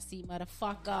NYC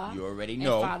Motherfucker. You already And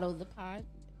know. follow the pod.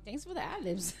 Thanks for the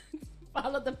ad-libs.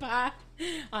 Follow the pod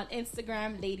on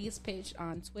Instagram, Ladies Pitch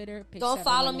on Twitter. Pitch Don't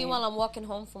follow me 718. while I'm walking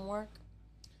home from work.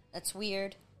 That's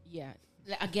weird. Yeah.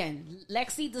 Again,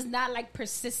 Lexi does not like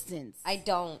persistence. I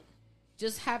don't.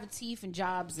 Just have teeth and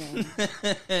jobs and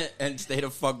And stay the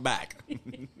fuck back.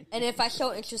 And if I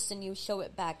show interest in you, show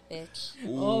it back, bitch.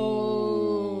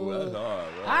 oh. That's hard.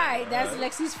 All right, that's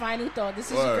Lexi's final thought. This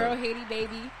is your Word. girl, Haiti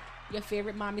Baby, your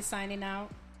favorite mommy signing out.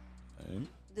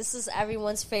 This is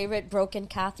everyone's favorite broken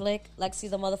Catholic, Lexi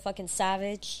the motherfucking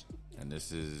savage. And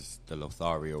this is the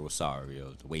Lothario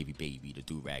Rosario, the wavy baby, the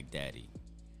do-rag daddy.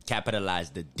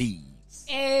 Capitalize the D's.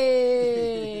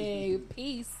 Hey,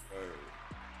 peace.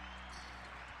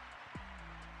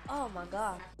 Oh my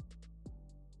god.